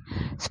kami.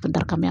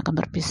 Sebentar kami akan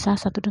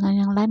berpisah satu dengan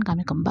yang lain,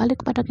 kami kembali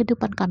kepada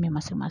kehidupan kami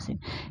masing-masing.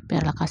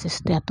 Biarlah kasih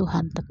setia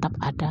Tuhan tetap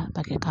ada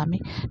bagi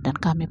kami dan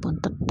kami pun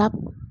tetap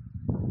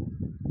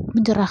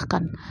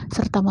menyerahkan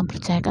serta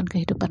mempercayakan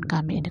kehidupan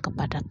kami ini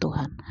kepada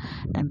Tuhan.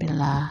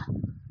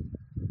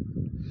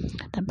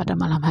 Dan pada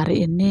malam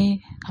hari ini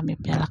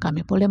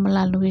kami boleh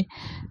melalui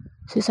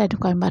sisa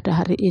hidup kami pada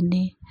hari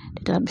ini,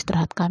 di dalam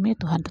istirahat kami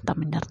Tuhan tetap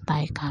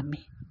menyertai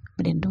kami,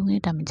 melindungi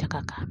dan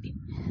menjaga kami.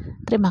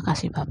 Terima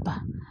kasih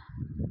Bapa.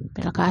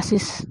 Bila kasih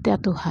setia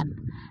Tuhan,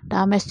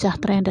 damai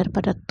sejahtera yang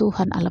daripada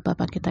Tuhan Allah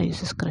Bapa kita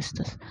Yesus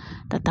Kristus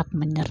tetap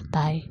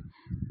menyertai,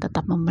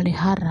 tetap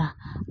memelihara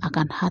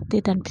akan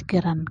hati dan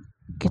pikiran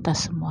kita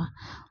semua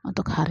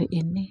untuk hari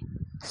ini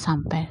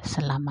sampai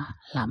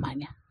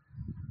selama-lamanya.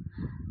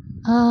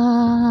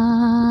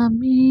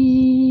 Amin.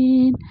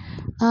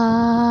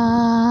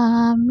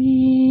 Amin.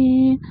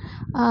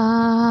 Amin.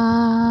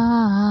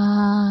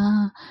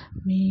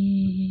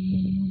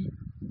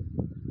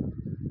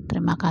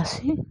 Terima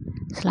kasih.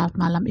 Selamat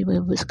malam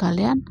ibu-ibu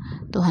sekalian.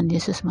 Tuhan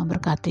Yesus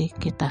memberkati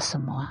kita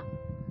semua.